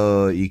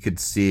 So you could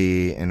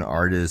see an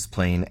artist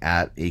playing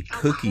at a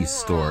cookie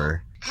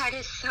store. That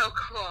is so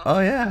cool. Oh,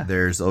 yeah.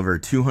 There's over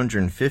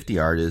 250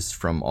 artists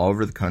from all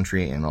over the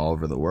country and all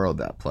over the world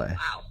that play.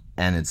 Wow.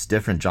 And it's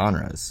different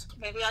genres.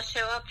 Maybe I'll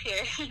show up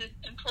here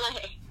and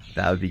play.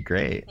 That would be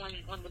great.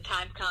 When the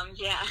time comes,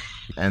 yeah.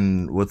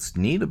 And what's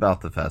neat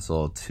about the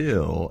festival,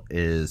 too,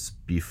 is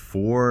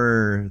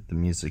before the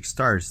music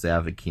starts, they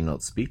have a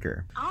keynote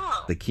speaker.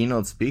 Oh. The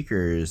keynote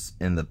speakers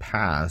in the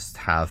past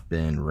have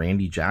been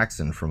Randy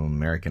Jackson from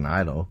American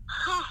Idol.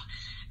 Huh.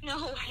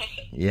 No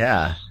way.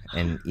 Yeah,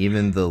 and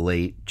even the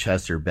late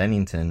Chester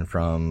Bennington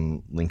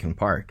from Linkin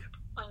Park.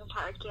 Linkin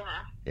Park, yeah.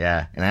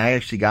 Yeah, and I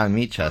actually got to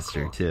meet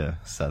Chester, cool. too,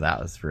 so that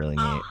was really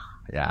neat.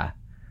 Yeah.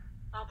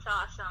 That's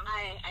awesome.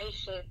 I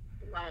used to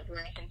love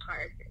Linkin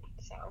Park,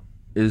 so.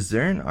 Is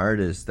there an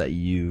artist that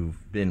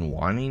you've been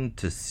wanting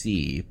to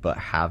see but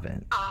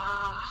haven't?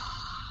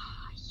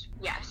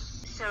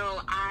 Yes.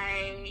 So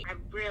I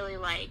really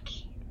like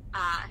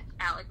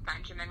Alec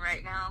Benjamin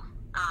right now.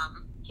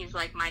 He's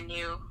like my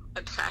new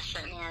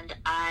obsession, and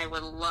I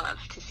would love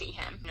to see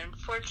him. And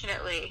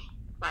unfortunately,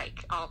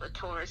 like all the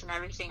tours and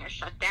everything are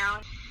shut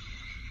down.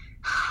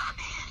 Oh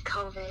man,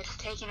 COVID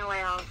taking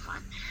away all the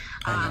fun.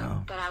 I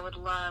know. But I would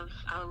love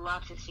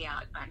to see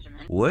Alec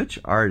Benjamin. Which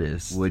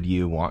artist would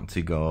you want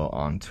to go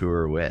on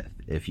tour with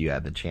if you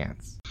had the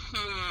chance?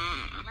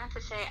 I'm going to have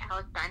to say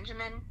Alec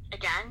Benjamin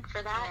again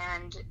for that.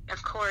 And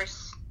of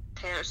course,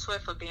 Taylor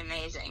Swift would be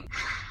amazing.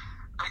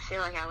 I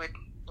feel like I would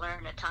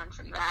learn a ton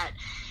from that.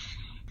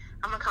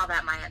 I'm going to call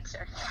that my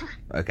answer.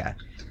 Okay.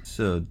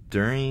 So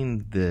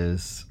during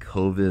this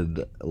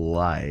COVID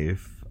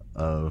life,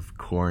 of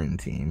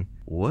quarantine,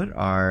 what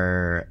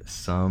are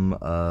some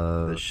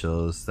of the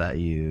shows that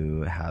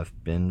you have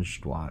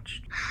binge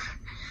watched?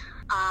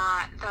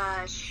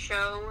 The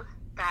show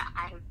that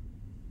I've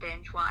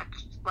binge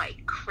watched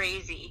like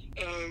crazy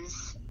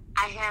is,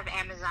 I have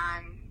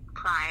Amazon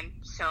Prime,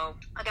 so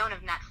I don't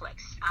have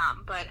Netflix,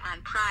 but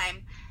on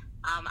Prime,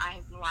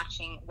 I've been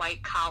watching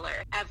White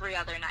Collar every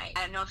other night.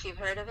 I don't know if you've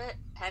heard of it.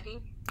 Have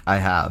you? I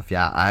have,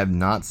 yeah. I have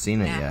not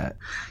seen it yet.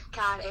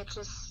 God, it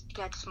just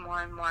gets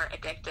more and more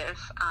addictive.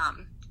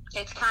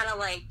 It's kind of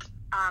like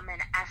an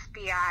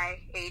FBI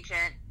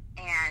agent,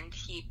 and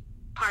he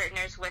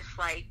partners with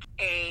like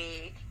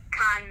a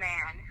con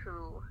man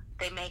who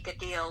they make a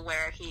deal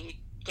where he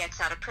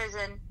gets out of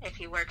prison if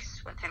he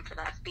works with him for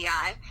the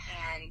FBI,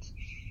 and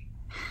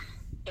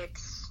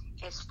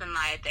it's been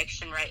my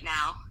addiction right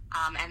now.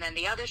 And then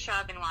the other show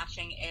I've been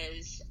watching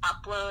is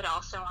Upload,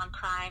 also on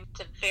Prime.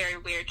 It's a very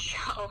weird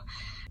show.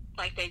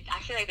 Like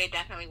I feel like they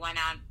definitely went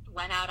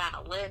out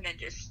on a limb and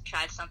just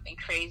tried something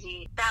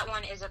crazy. That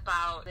one is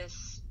about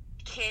this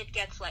kid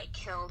gets like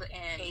killed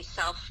in a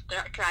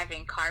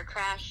self-driving car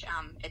crash.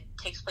 It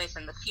takes place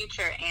in the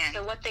future, and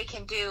so what they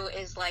can do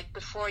is like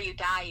before you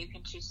die, you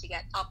can choose to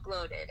get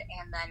uploaded,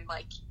 and then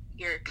like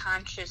your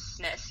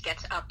consciousness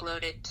gets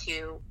uploaded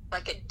to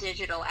like a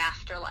digital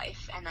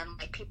afterlife, and then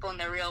like people in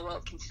the real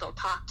world can still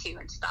talk to you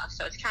and stuff.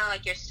 So it's kind of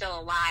like you're still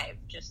alive,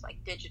 just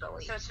like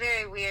digitally. So it's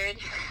very weird,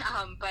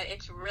 but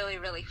it's really,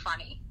 really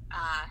funny.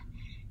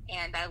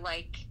 And I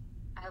like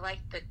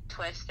the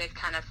twist they've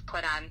kind of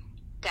put on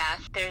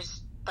death.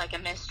 There's like a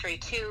mystery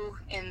too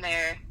in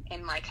there,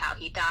 in like how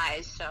he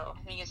dies. So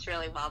I think it's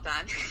really well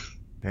done.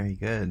 Very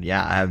good.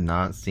 Yeah, I have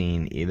not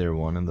seen either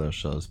one of those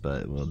shows,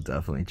 but we'll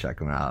definitely check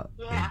them out.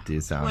 Yeah. They do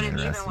sound what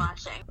interesting. What have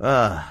you been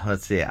watching?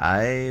 Let's see.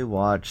 I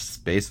watched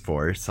Space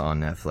Force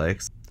on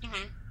Netflix.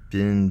 Mm-hmm.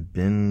 Been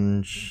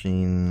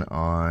binging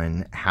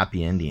on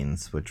Happy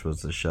Endings, which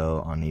was a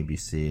show on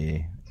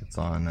ABC. It's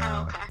on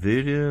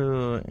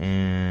Vudu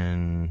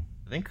and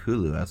I think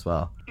Hulu as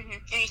well. Mm-hmm.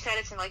 And you said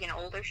it's like an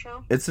older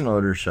show? It's an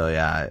older show,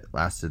 yeah. It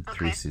lasted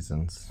 3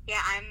 seasons.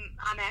 Yeah,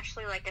 I'm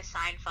actually like a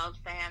Seinfeld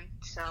fan.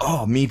 So.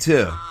 Oh, me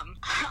too.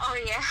 Oh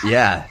yeah.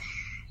 Yeah.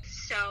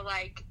 So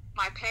like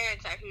my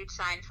parents are huge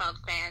Seinfeld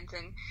fans,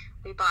 and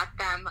we bought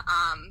them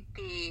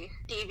the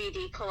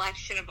DVD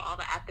collection of all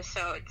the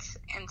episodes,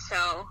 and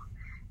so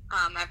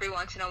every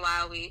once in a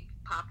while we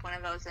pop one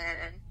of those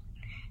in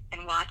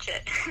and watch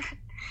it.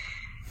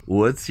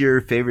 What's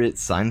your favorite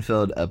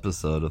Seinfeld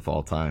episode of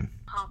all time?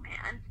 Oh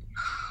man.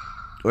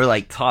 Or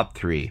like top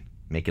 3.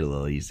 Make it a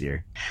little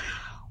easier.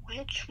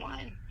 Which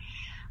one?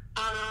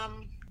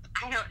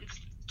 I don't.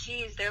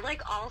 Geez, they're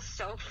like all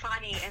so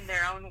funny in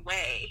their own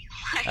way.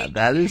 Like,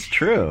 that is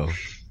true.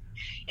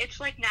 It's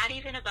like not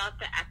even about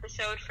the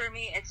episode for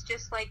me. It's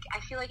just like I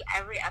feel like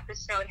every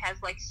episode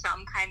has like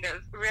some kind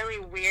of really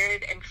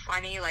weird and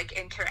funny like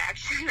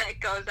interaction that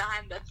goes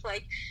on that's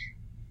like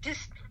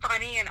just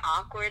funny and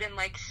awkward and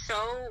like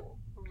so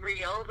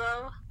real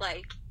though.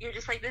 Like you're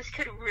just like, this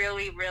could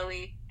really,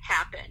 really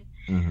happen.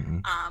 Mm-hmm.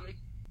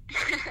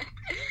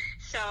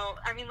 So,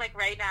 I mean, like,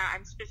 right now,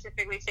 I'm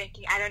specifically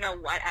thinking, I don't know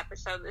what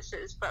episode this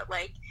is, but,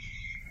 like,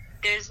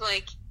 there's,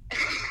 like,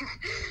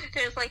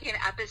 an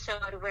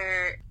episode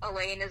where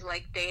Elaine is,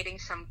 like, dating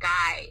some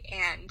guy,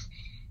 and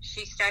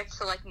she starts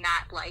to, like,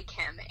 not like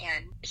him,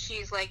 and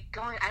she's, like,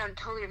 I don't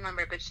totally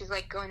remember, but she's,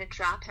 like, going to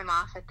drop him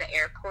off at the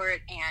airport,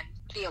 and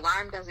the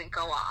alarm doesn't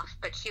go off,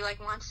 but she, like,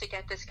 wants to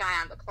get this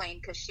guy on the plane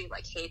because she,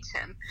 like, hates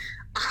him.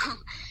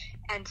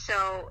 And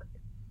so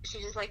she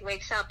just like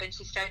wakes up and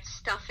she starts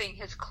stuffing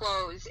his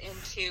clothes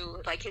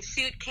into like his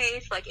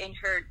suitcase, like in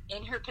her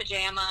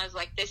pajamas.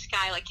 Like this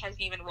guy like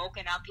hasn't even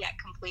woken up yet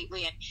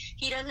completely, and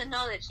he doesn't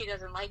know that she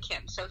doesn't like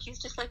him. So he's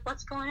just like,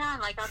 what's going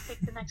on? Like, I'll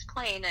take the next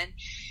plane.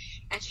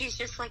 And she's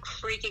just like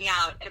freaking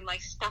out and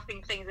like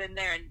stuffing things in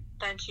there, and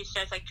then she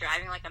starts like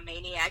driving like a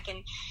maniac.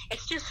 And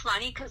it's just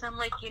funny because I'm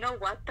like, you know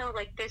what though,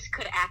 like this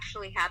could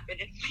actually happen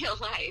in real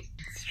life.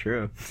 It's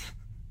true.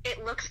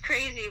 It looks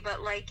crazy,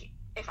 but like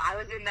if I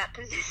was in that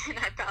position,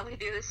 I'd probably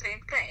do the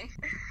same thing.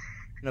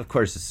 And of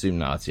course, the Sue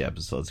Nazi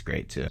episode's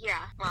great too.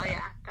 Yeah, well,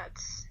 yeah,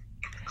 that's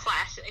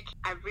classic.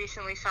 I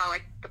recently saw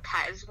like the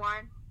Pez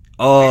one.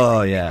 Oh,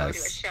 like, yes. Go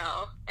to a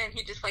show, and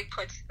he just like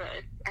puts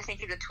I think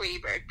he's a Tweety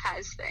Bird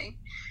Pez thing.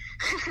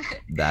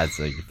 That's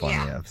a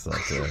funny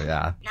episode too,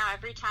 yeah. Now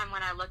every time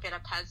when I look at a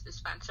Pez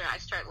dispenser, I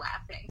start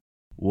laughing.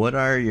 What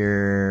are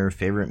your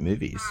favorite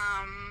movies?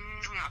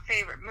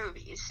 Favorite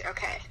movies,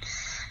 okay.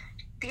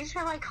 These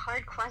are like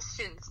hard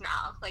questions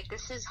now. Like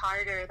this is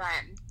harder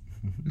than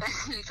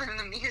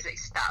the music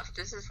stuff.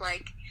 These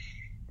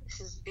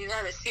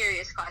are the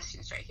serious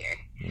questions right here.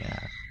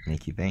 Yeah,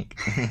 make you think.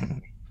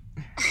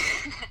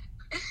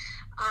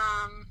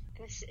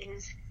 This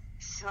is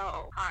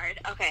so hard.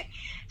 Okay,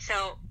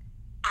 so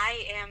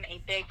I am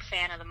a big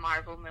fan of the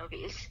Marvel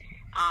movies.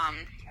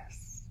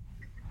 Yes.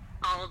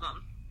 All of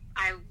them.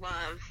 I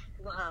love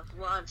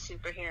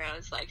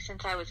superheroes, like,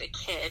 since I was a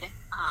kid.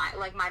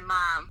 Like, my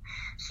mom,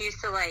 she used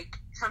to, like,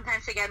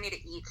 sometimes to get me to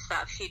eat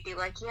stuff, she'd be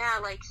like, yeah,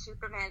 like,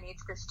 Superman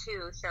eats this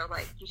too, so,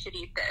 like, you should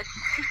eat this.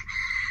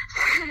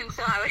 And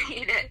so I would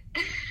eat it.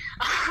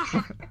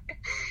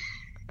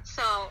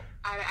 So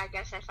I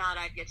guess I thought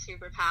I'd get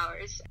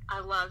superpowers. I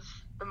love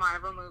the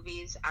Marvel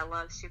movies. I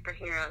love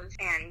superheroes.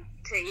 And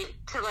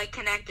to like,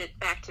 connect it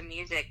back to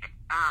music,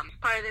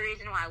 part of the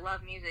reason why I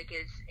love music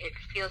is it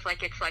feels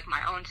like it's, like,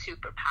 my own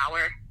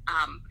superpower,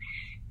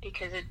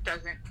 because it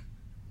doesn't,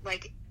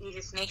 like, you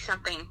just make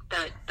something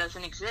that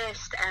doesn't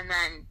exist, and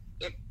then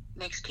it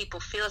makes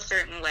people feel a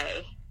certain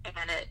way,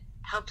 and it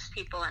helps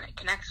people, and it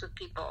connects with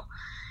people,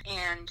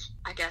 and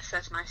I guess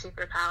that's my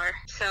superpower.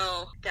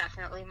 So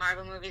definitely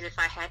Marvel movies. If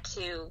I had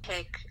to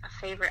pick a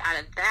favorite out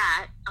of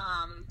that,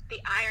 the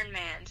Iron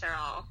Mans are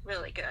all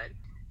really good.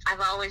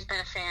 I've always been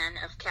a fan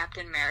of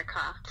Captain America.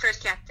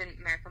 First Captain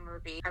America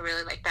movie, I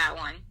really like that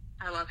one.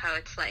 I love how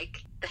it's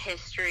like the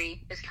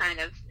history is kind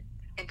of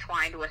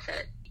entwined with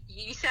it.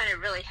 You sounded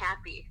really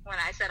happy when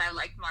I said I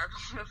liked Marvel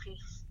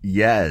movies.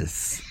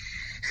 Yes,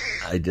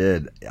 I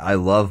did. I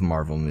love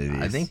Marvel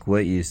movies. I think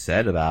what you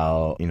said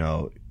about,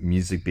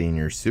 music being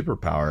your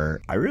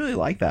superpower, I really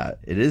like that.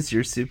 It is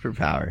your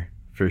superpower,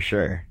 for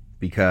sure.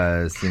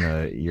 Because,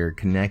 you're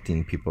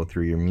connecting people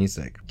through your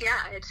music. Yeah,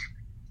 it's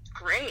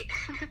great.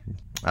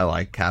 I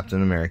like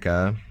Captain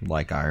America,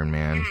 like Iron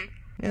Man.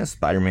 Mm-hmm. Yeah,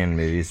 Spider-Man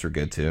movies are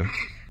good too.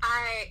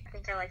 I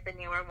think I like the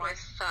newer one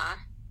with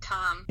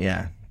Tom.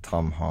 Yeah.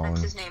 Tom Holland.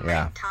 That's his name,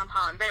 yeah. Right? Tom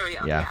Holland. There we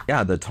go.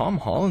 Yeah, the Tom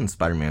Holland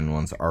Spider-Man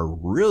ones are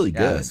really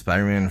good. Yeah,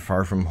 Spider-Man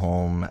Far From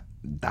Home,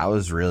 that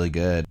was really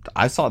good.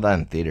 I saw that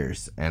in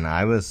theaters, and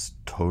I was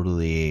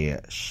totally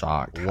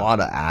shocked. A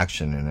lot of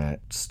action in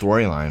it.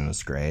 Storyline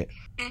was great.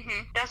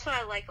 Mm-hmm. That's what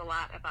I like a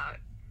lot about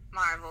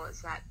Marvel,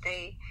 is that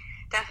they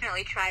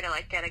definitely try to,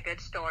 like, get a good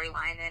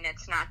storyline, and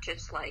it's not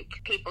just, like,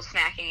 people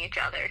smacking each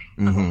other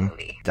the whole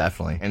movie.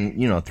 Definitely.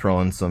 And,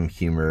 throw in some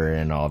humor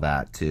and all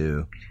that,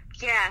 too.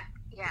 Yeah.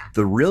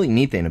 The really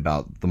neat thing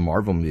about the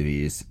Marvel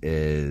movies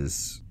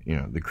is,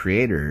 the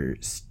creator,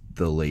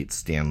 the late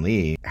Stan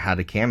Lee, had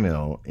a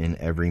cameo in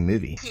every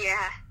movie.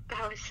 Yeah,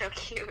 that was so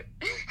cute.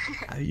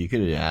 You could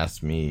have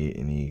asked me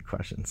any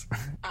questions.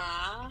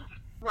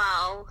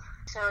 Well,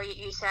 so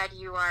you said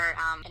you are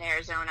in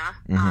Arizona,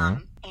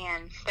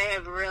 and they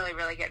have really,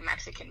 really good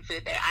Mexican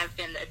food there. I've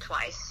been there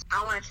twice.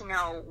 I wanted to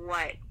know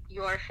what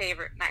your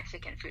favorite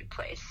Mexican food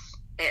place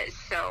is,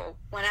 so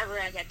whenever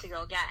I get to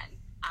go again,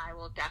 I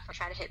will definitely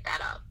try to hit that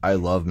up. I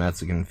love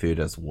Mexican food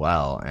as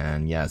well,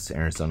 and yes,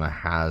 Arizona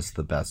has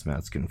the best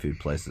Mexican food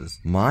places.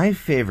 My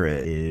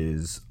favorite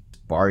is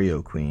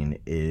Barrio Queen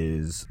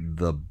is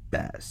the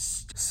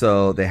best.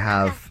 So they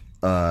have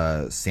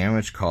a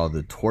sandwich called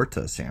the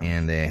torta sandwich,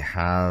 and they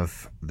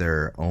have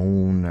their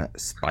own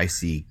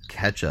spicy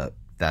ketchup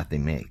that they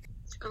make.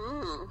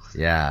 Ooh.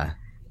 Yeah.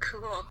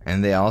 Cool.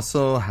 And they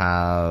also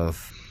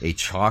have a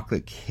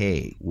chocolate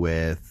cake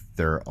with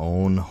their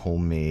own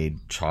homemade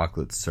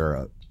chocolate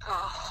syrup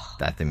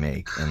that they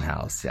make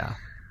in-house. Yeah.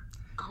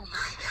 Oh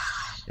my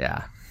god.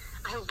 Yeah.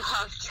 I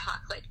love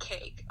chocolate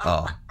cake.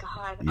 Oh my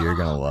god. You're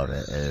gonna love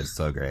it. It is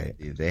so great.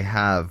 They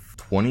have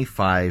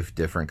 25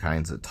 different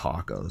kinds of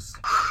tacos.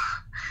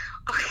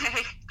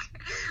 Okay.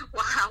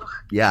 Wow.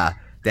 Yeah.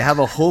 They have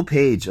a whole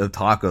page of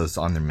tacos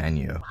on their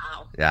menu.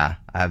 Wow. Yeah,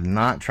 I have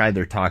not tried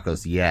their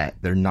tacos yet.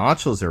 Their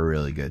nachos are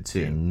really good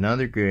too.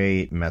 Another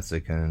great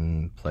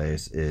Mexican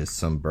place is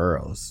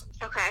Sombreros.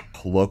 Okay.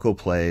 Local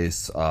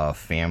place,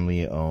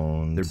 family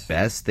owned. Their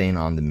best thing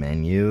on the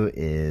menu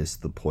is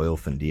the pollo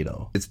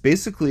fundido. It's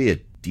basically a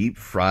deep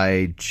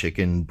fried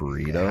chicken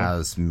burrito. It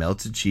has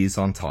melted cheese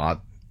on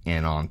top.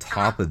 And on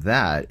top of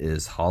that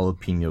is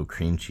jalapeno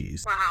cream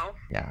cheese. Wow.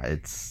 Yeah,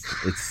 it's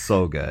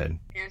so good.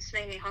 Yeah, it's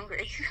making me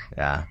hungry.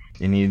 Yeah.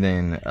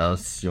 Anything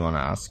else you want to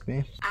ask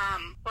me?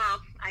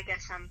 Well, I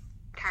guess I'm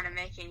kind of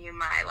making you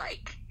my,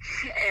 like,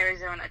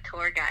 Arizona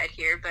tour guide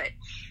here, but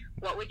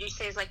what would you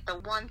say is, like, the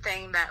one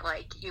thing that,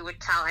 like, you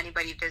would tell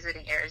anybody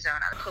visiting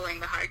Arizona,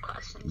 pulling the hard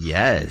questions?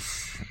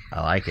 Yes.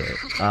 I like it.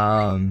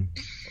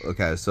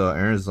 Okay, so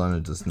Arizona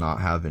does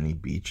not have any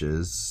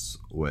beaches,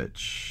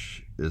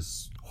 which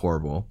is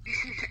horrible.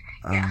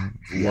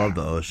 Love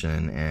the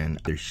ocean, and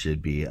there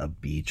should be a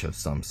beach of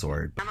some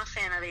sort. I'm a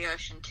fan of the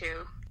ocean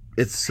too.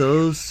 It's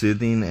so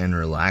soothing and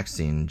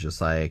relaxing, just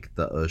like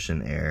the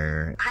ocean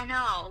air. I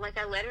know, like,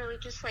 I literally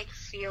just, like,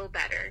 feel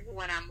better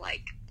when I'm,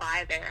 like,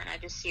 by there and I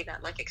just see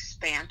that, like,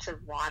 expanse of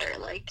water.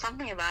 Like,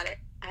 something about it,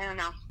 I don't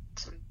know,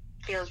 it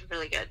feels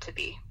really good to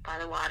be by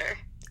the water.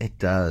 It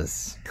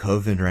does.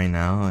 COVID right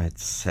now,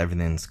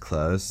 everything's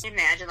closed.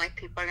 Imagine, like,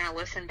 people are gonna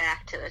listen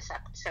back to this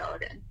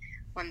episode and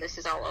when this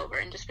is all over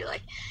and just be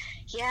like,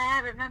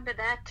 yeah, remember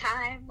that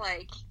time?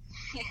 Like,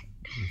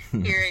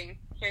 hearing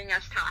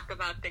us talk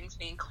about things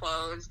being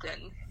closed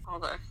and all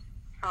the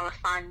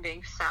fun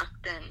being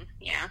sucked, and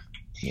yeah.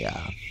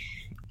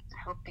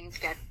 I hope things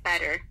get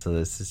better. So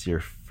this is your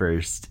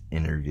first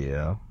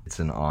interview. It's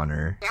an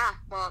honor. Yeah,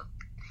 well,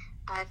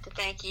 I have to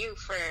thank you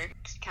for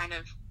just kind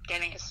of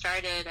getting it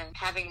started and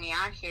having me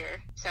on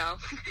here. So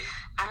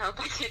I hope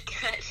I did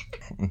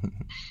good.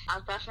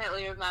 I'll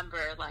definitely remember,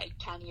 like,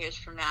 10 years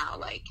from now,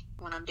 like,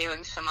 when I'm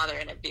doing some other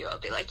interview, I'll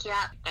be like,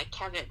 yeah, that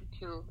Kevin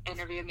who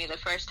interviewed me the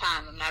first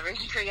time, I'm never going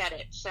to forget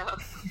it, so.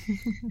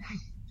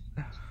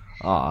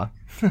 Aw.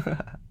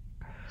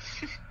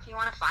 If you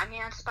want to find me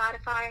on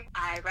Spotify,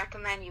 I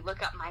recommend you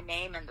look up my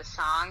name and the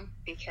song,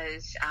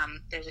 because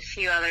there's a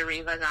few other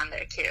Revas on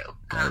there, too.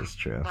 That is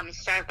true. Let me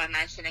start by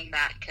mentioning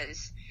that,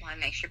 because I want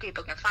to make sure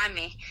people can find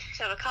me.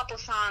 So I have a couple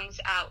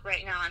songs out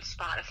right now on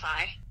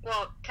Spotify.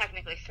 Well,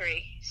 technically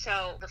 3.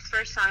 So the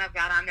first song I've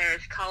got on there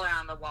is Color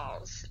on the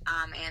Walls,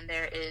 and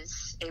there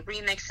is a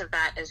remix of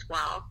that as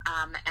well.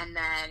 And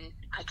then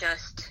I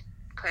just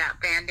put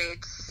out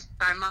Band-Aids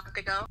about a month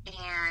ago,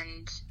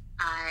 and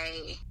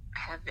I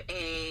have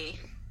a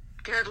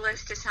good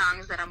list of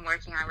songs that I'm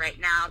working on right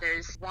now.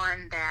 There's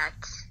one that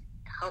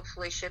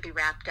hopefully should be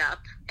wrapped up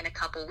in a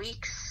couple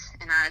weeks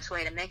and on its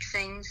way to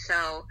mixing,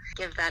 so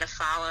give that a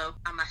follow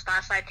on my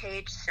Spotify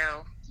page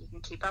so you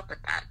can keep up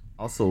with that.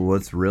 Also,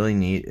 what's really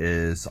neat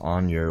is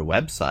on your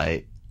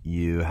website,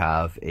 you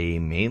have a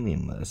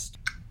mailing list.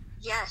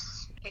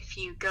 Yes, if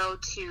you go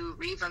to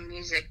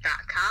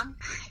revamusic.com,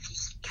 if you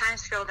kind of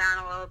scroll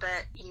down a little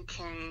bit, you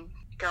can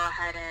go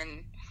ahead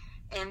and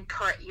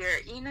input your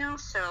email,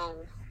 so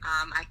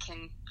I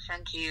can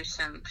send you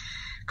some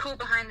cool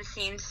behind the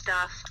scenes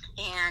stuff,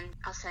 and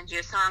I'll send you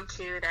a song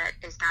too that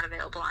is not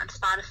available on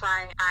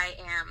Spotify. I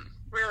am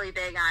really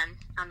big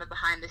on the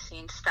behind the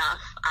scenes stuff.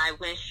 I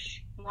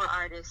wish more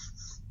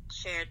artists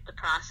shared the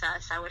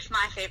process. I wish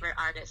my favorite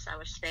artists, I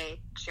wish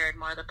they shared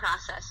more of the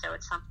process. So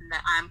it's something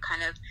that I'm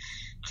kind of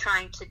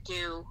trying to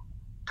do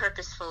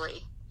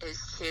purposefully, is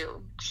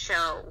to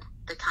show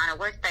the kind of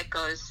work that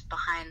goes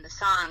behind the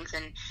songs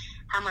and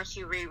how much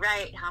you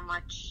rewrite, how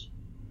much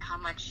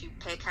you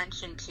pay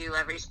attention to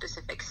every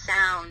specific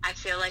sound. I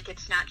feel like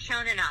it's not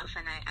shown enough,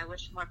 and I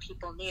wish more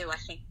people knew. I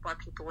think more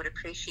people would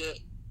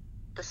appreciate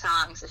the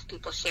songs if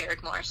people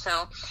shared more.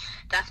 So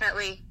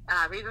definitely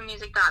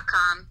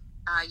revamusic.com.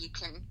 You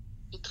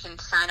can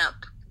sign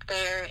up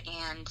there,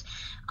 and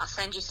I'll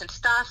send you some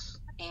stuff,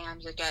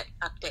 and you'll get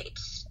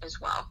updates as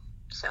well.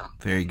 So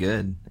very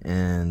good.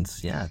 And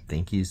yeah,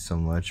 thank you so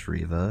much,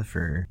 Reva,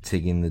 for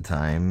taking the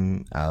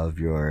time out of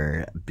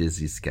your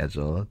busy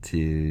schedule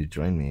to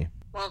join me.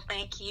 Well,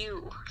 thank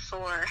you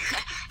for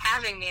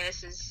having me.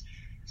 This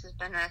has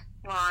been a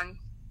long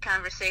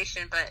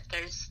conversation, but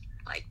there's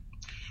like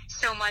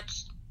so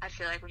much I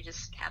feel like we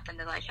just happen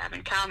to like have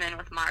in common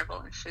with Marvel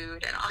and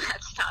food and all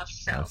that stuff.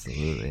 So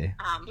absolutely.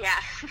 Yeah,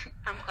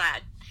 I'm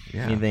glad.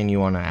 Yeah. Anything you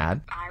want to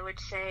add? I would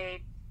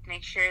say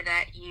make sure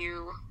that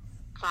you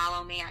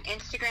follow me on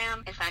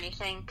Instagram, if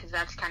anything, because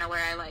that's kind of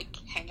where I like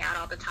hang out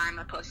all the time.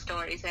 I post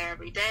stories there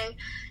every day.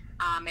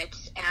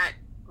 It's at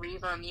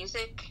Reva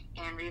Music,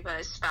 and Reva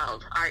is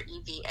spelled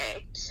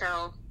R-E-V-A.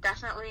 So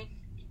definitely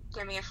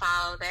give me a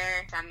follow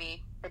there. Send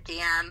me a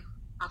DM.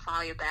 I'll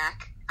follow you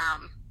back. I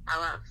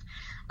love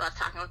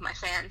talking with my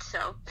fans.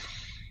 So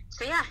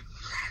yeah.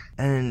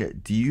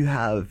 And do you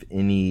have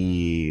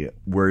any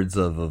words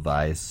of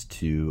advice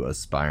to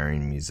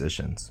aspiring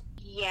musicians?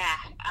 Yeah,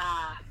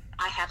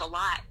 I have a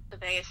lot. The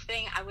biggest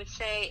thing I would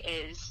say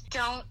is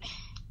don't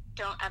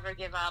ever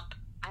give up.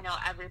 I know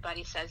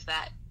everybody says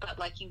that, but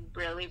like you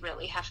really,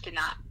 really have to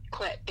not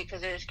quit,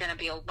 because there's going to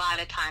be a lot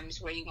of times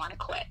where you want to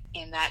quit,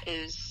 and that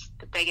is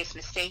the biggest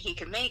mistake you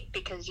can make,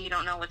 because you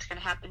don't know what's going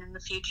to happen in the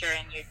future,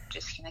 and you're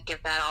just going to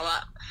give that all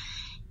up.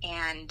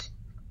 And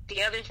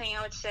the other thing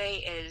I would say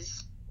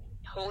is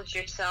hold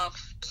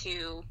yourself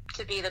to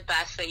be the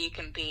best that you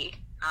can be,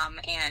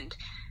 and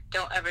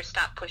don't ever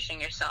stop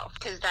pushing yourself,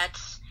 because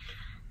that's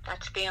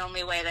the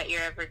only way that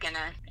you're ever going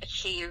to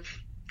achieve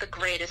the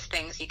greatest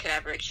things you could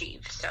ever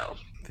achieve. So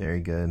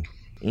very good.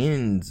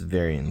 And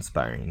very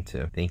inspiring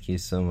too. Thank you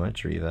so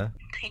much, Reva.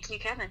 Thank you,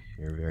 Kevin.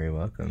 You're very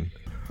welcome.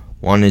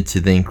 Wanted to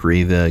thank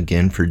Reva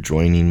again for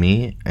joining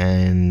me,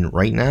 and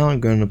right now I'm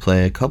going to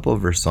play a couple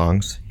of her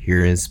songs.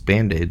 Here is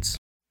Band-Aids.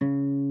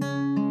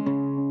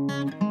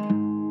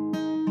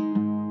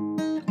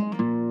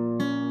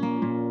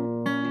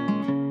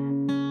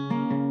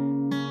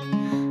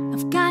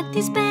 I've got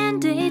these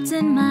Band-Aids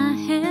in my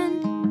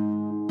hand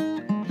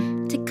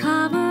to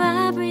cover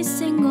every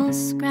single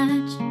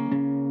scratch,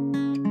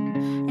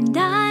 and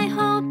I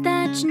hope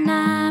that you're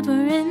never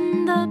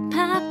in the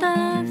path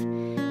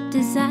of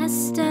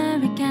disaster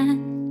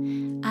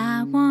again.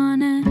 I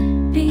wanna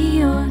be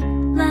your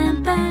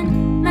lamp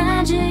and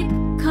magic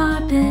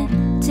carpet,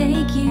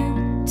 take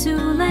you to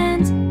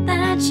lands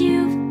that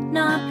you've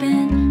not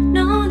been.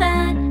 Know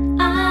that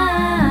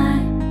I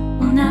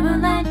will never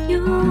let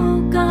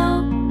you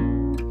go.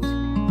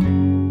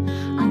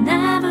 I'll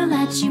never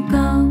let you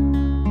go.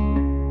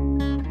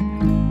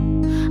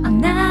 I'll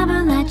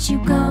never let you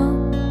go.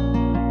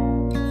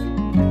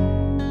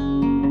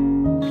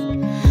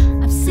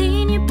 I've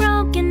seen you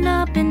broken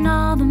up in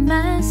all the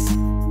mess.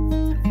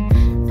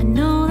 I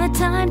know that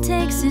time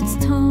takes its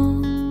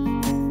toll,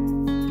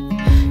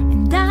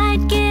 and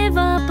I'd give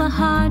up a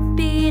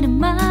heartbeat of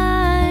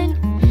mine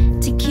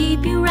to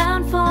keep you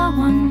round for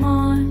one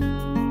more.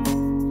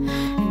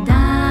 And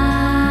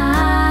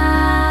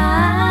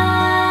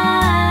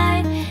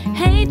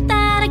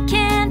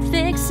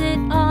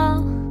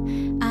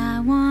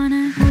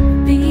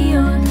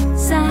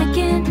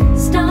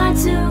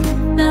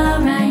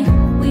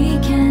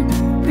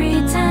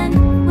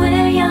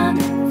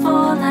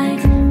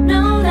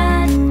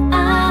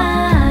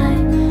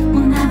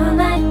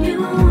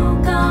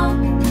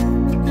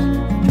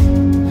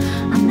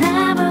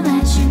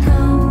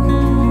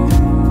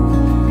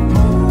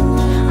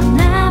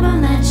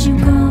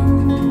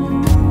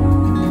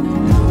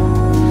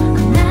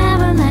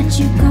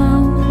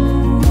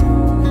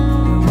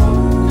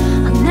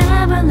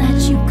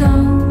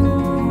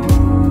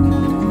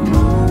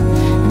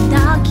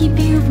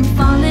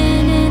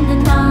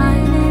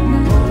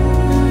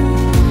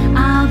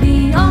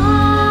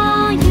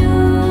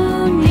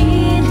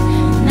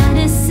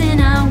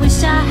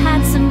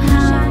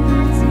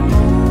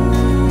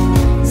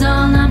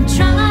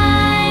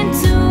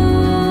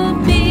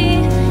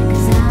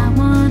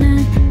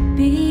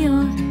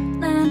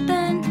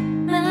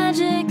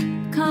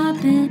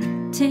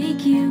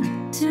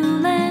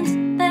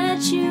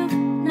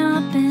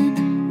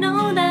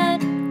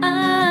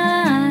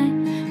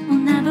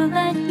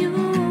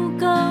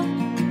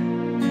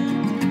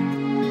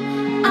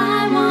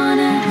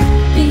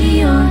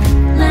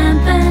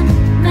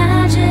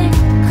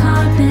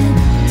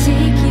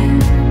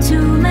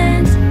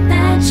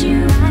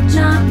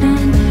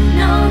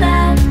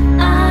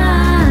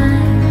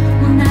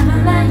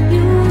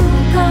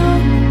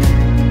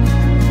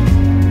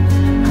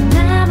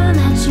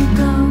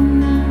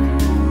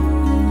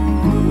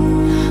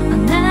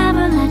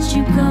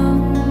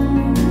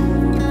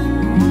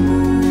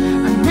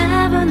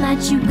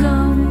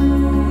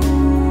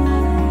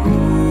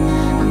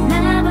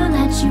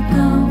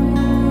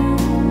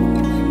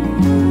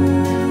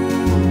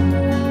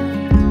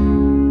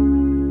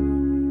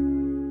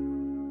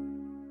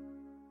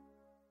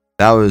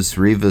That was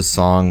Reva's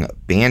song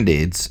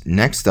Band-Aids.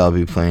 Next, I'll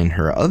be playing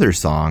her other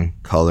song,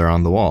 Color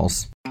on the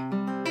Walls.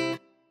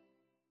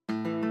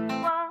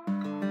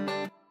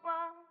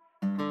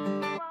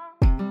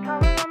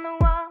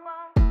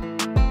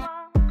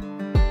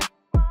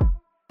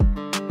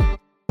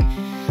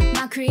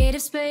 My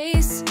creative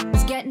space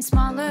is getting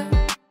smaller.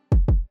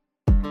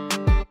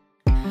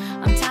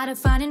 I'm tired of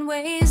finding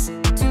ways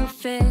to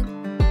fit.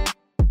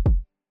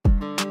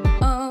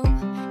 Oh,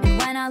 and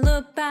when I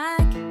look back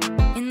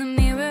in the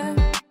mirror,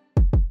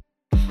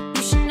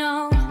 you should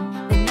know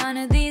that none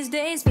of these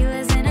days feel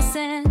as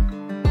innocent.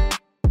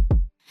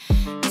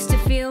 Used to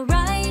feel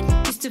right,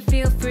 used to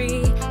feel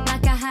free,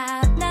 like I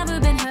have never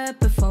been hurt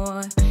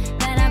before.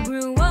 Then I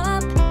grew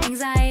up,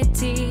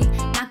 anxiety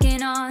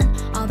knocking on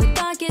all the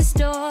darkest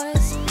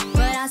doors.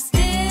 But I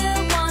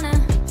still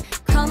wanna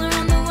color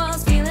on the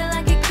walls, feeling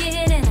like a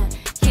kid in a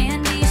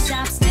candy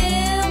shop.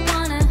 Still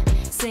wanna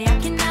say I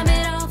can have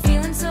it all,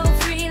 feeling so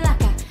free,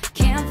 like I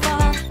can't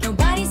fall.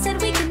 Nobody said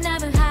we could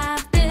never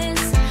have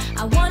this.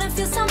 I wanna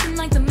feel something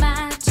like the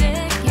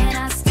magic, and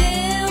I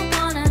still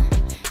wanna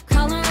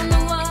color on the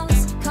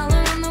walls,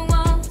 color on the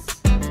walls.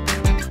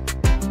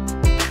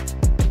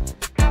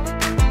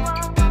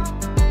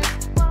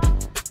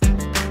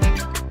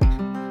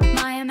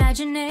 My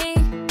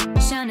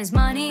imagination is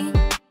money,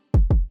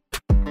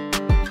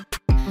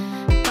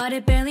 but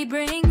it barely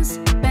brings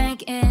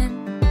bank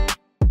in.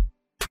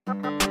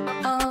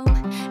 Oh,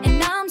 and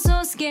now I'm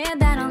so scared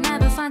that I'll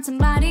never find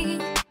somebody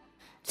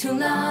to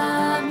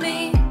love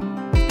me.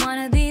 One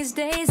of these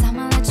days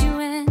I'ma let you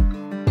in.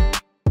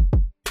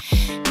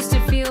 Used to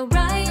feel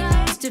right,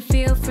 used to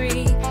feel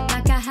free,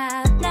 like I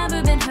had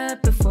never been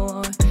hurt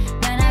before.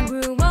 Then I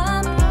grew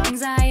up,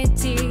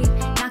 anxiety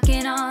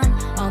knocking on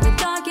all the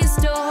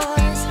darkest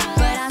doors.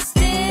 But I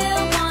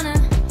still wanna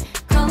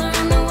color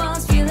on the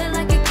walls, feeling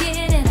like a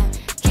kid in a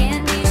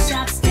candy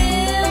shop.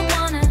 Still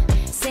wanna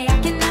say I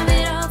can have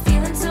it all,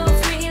 feeling so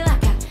free,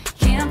 like I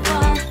can't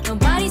fall.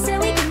 Nobody said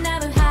we could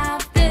never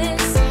have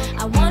this.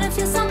 I wanna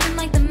feel something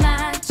like the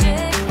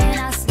magic, and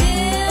I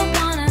still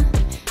wanna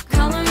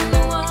color on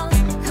the walls,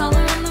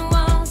 color on the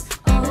walls.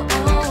 Oh,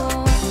 oh,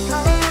 oh.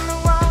 Color on the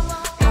walls.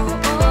 Oh,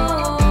 oh,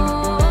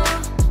 oh.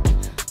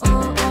 Oh,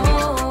 oh,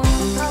 oh.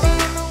 Color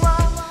on the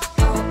walls.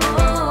 Oh,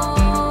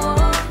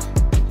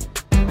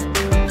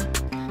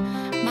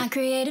 oh. My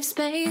creative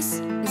space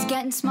is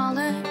getting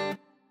smaller.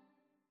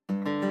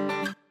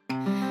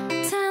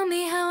 Tell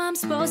me how I'm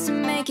supposed to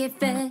make it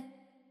fit.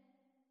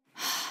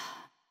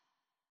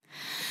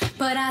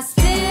 But I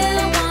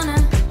still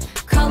wanna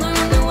color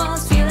on the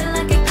walls, feeling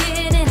like a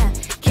kid in a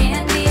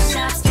candy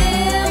shop.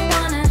 Still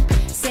wanna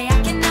say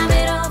I can have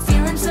it all,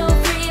 feeling so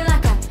free,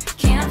 like I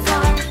can't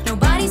fall.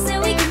 Nobody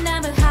said we could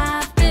never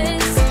have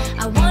this.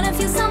 I wanna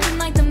feel something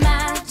like the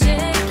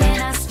magic,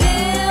 and I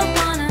still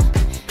wanna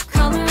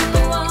color on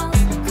the walls,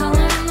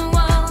 color on the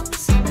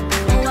walls.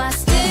 Oh, I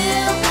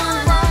still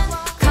wanna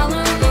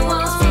color on the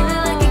walls,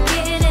 feeling like a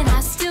kid in a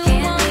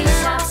candy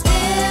shop.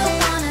 Still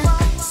wanna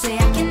say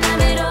I can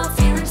have it all,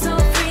 feeling so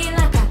free,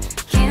 like I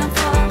can't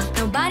fall.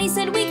 Nobody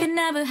said we could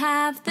never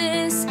have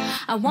this.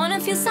 I wanna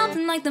feel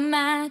something like the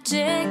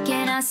magic,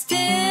 and I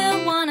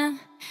still wanna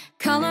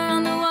color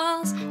on the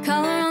walls,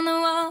 color on the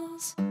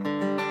walls.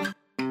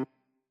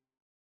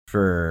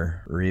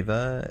 For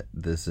Reva,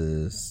 this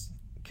is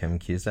Kim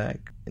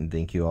Cusack, and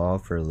thank you all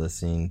for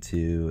listening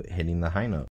to Hitting the High Note.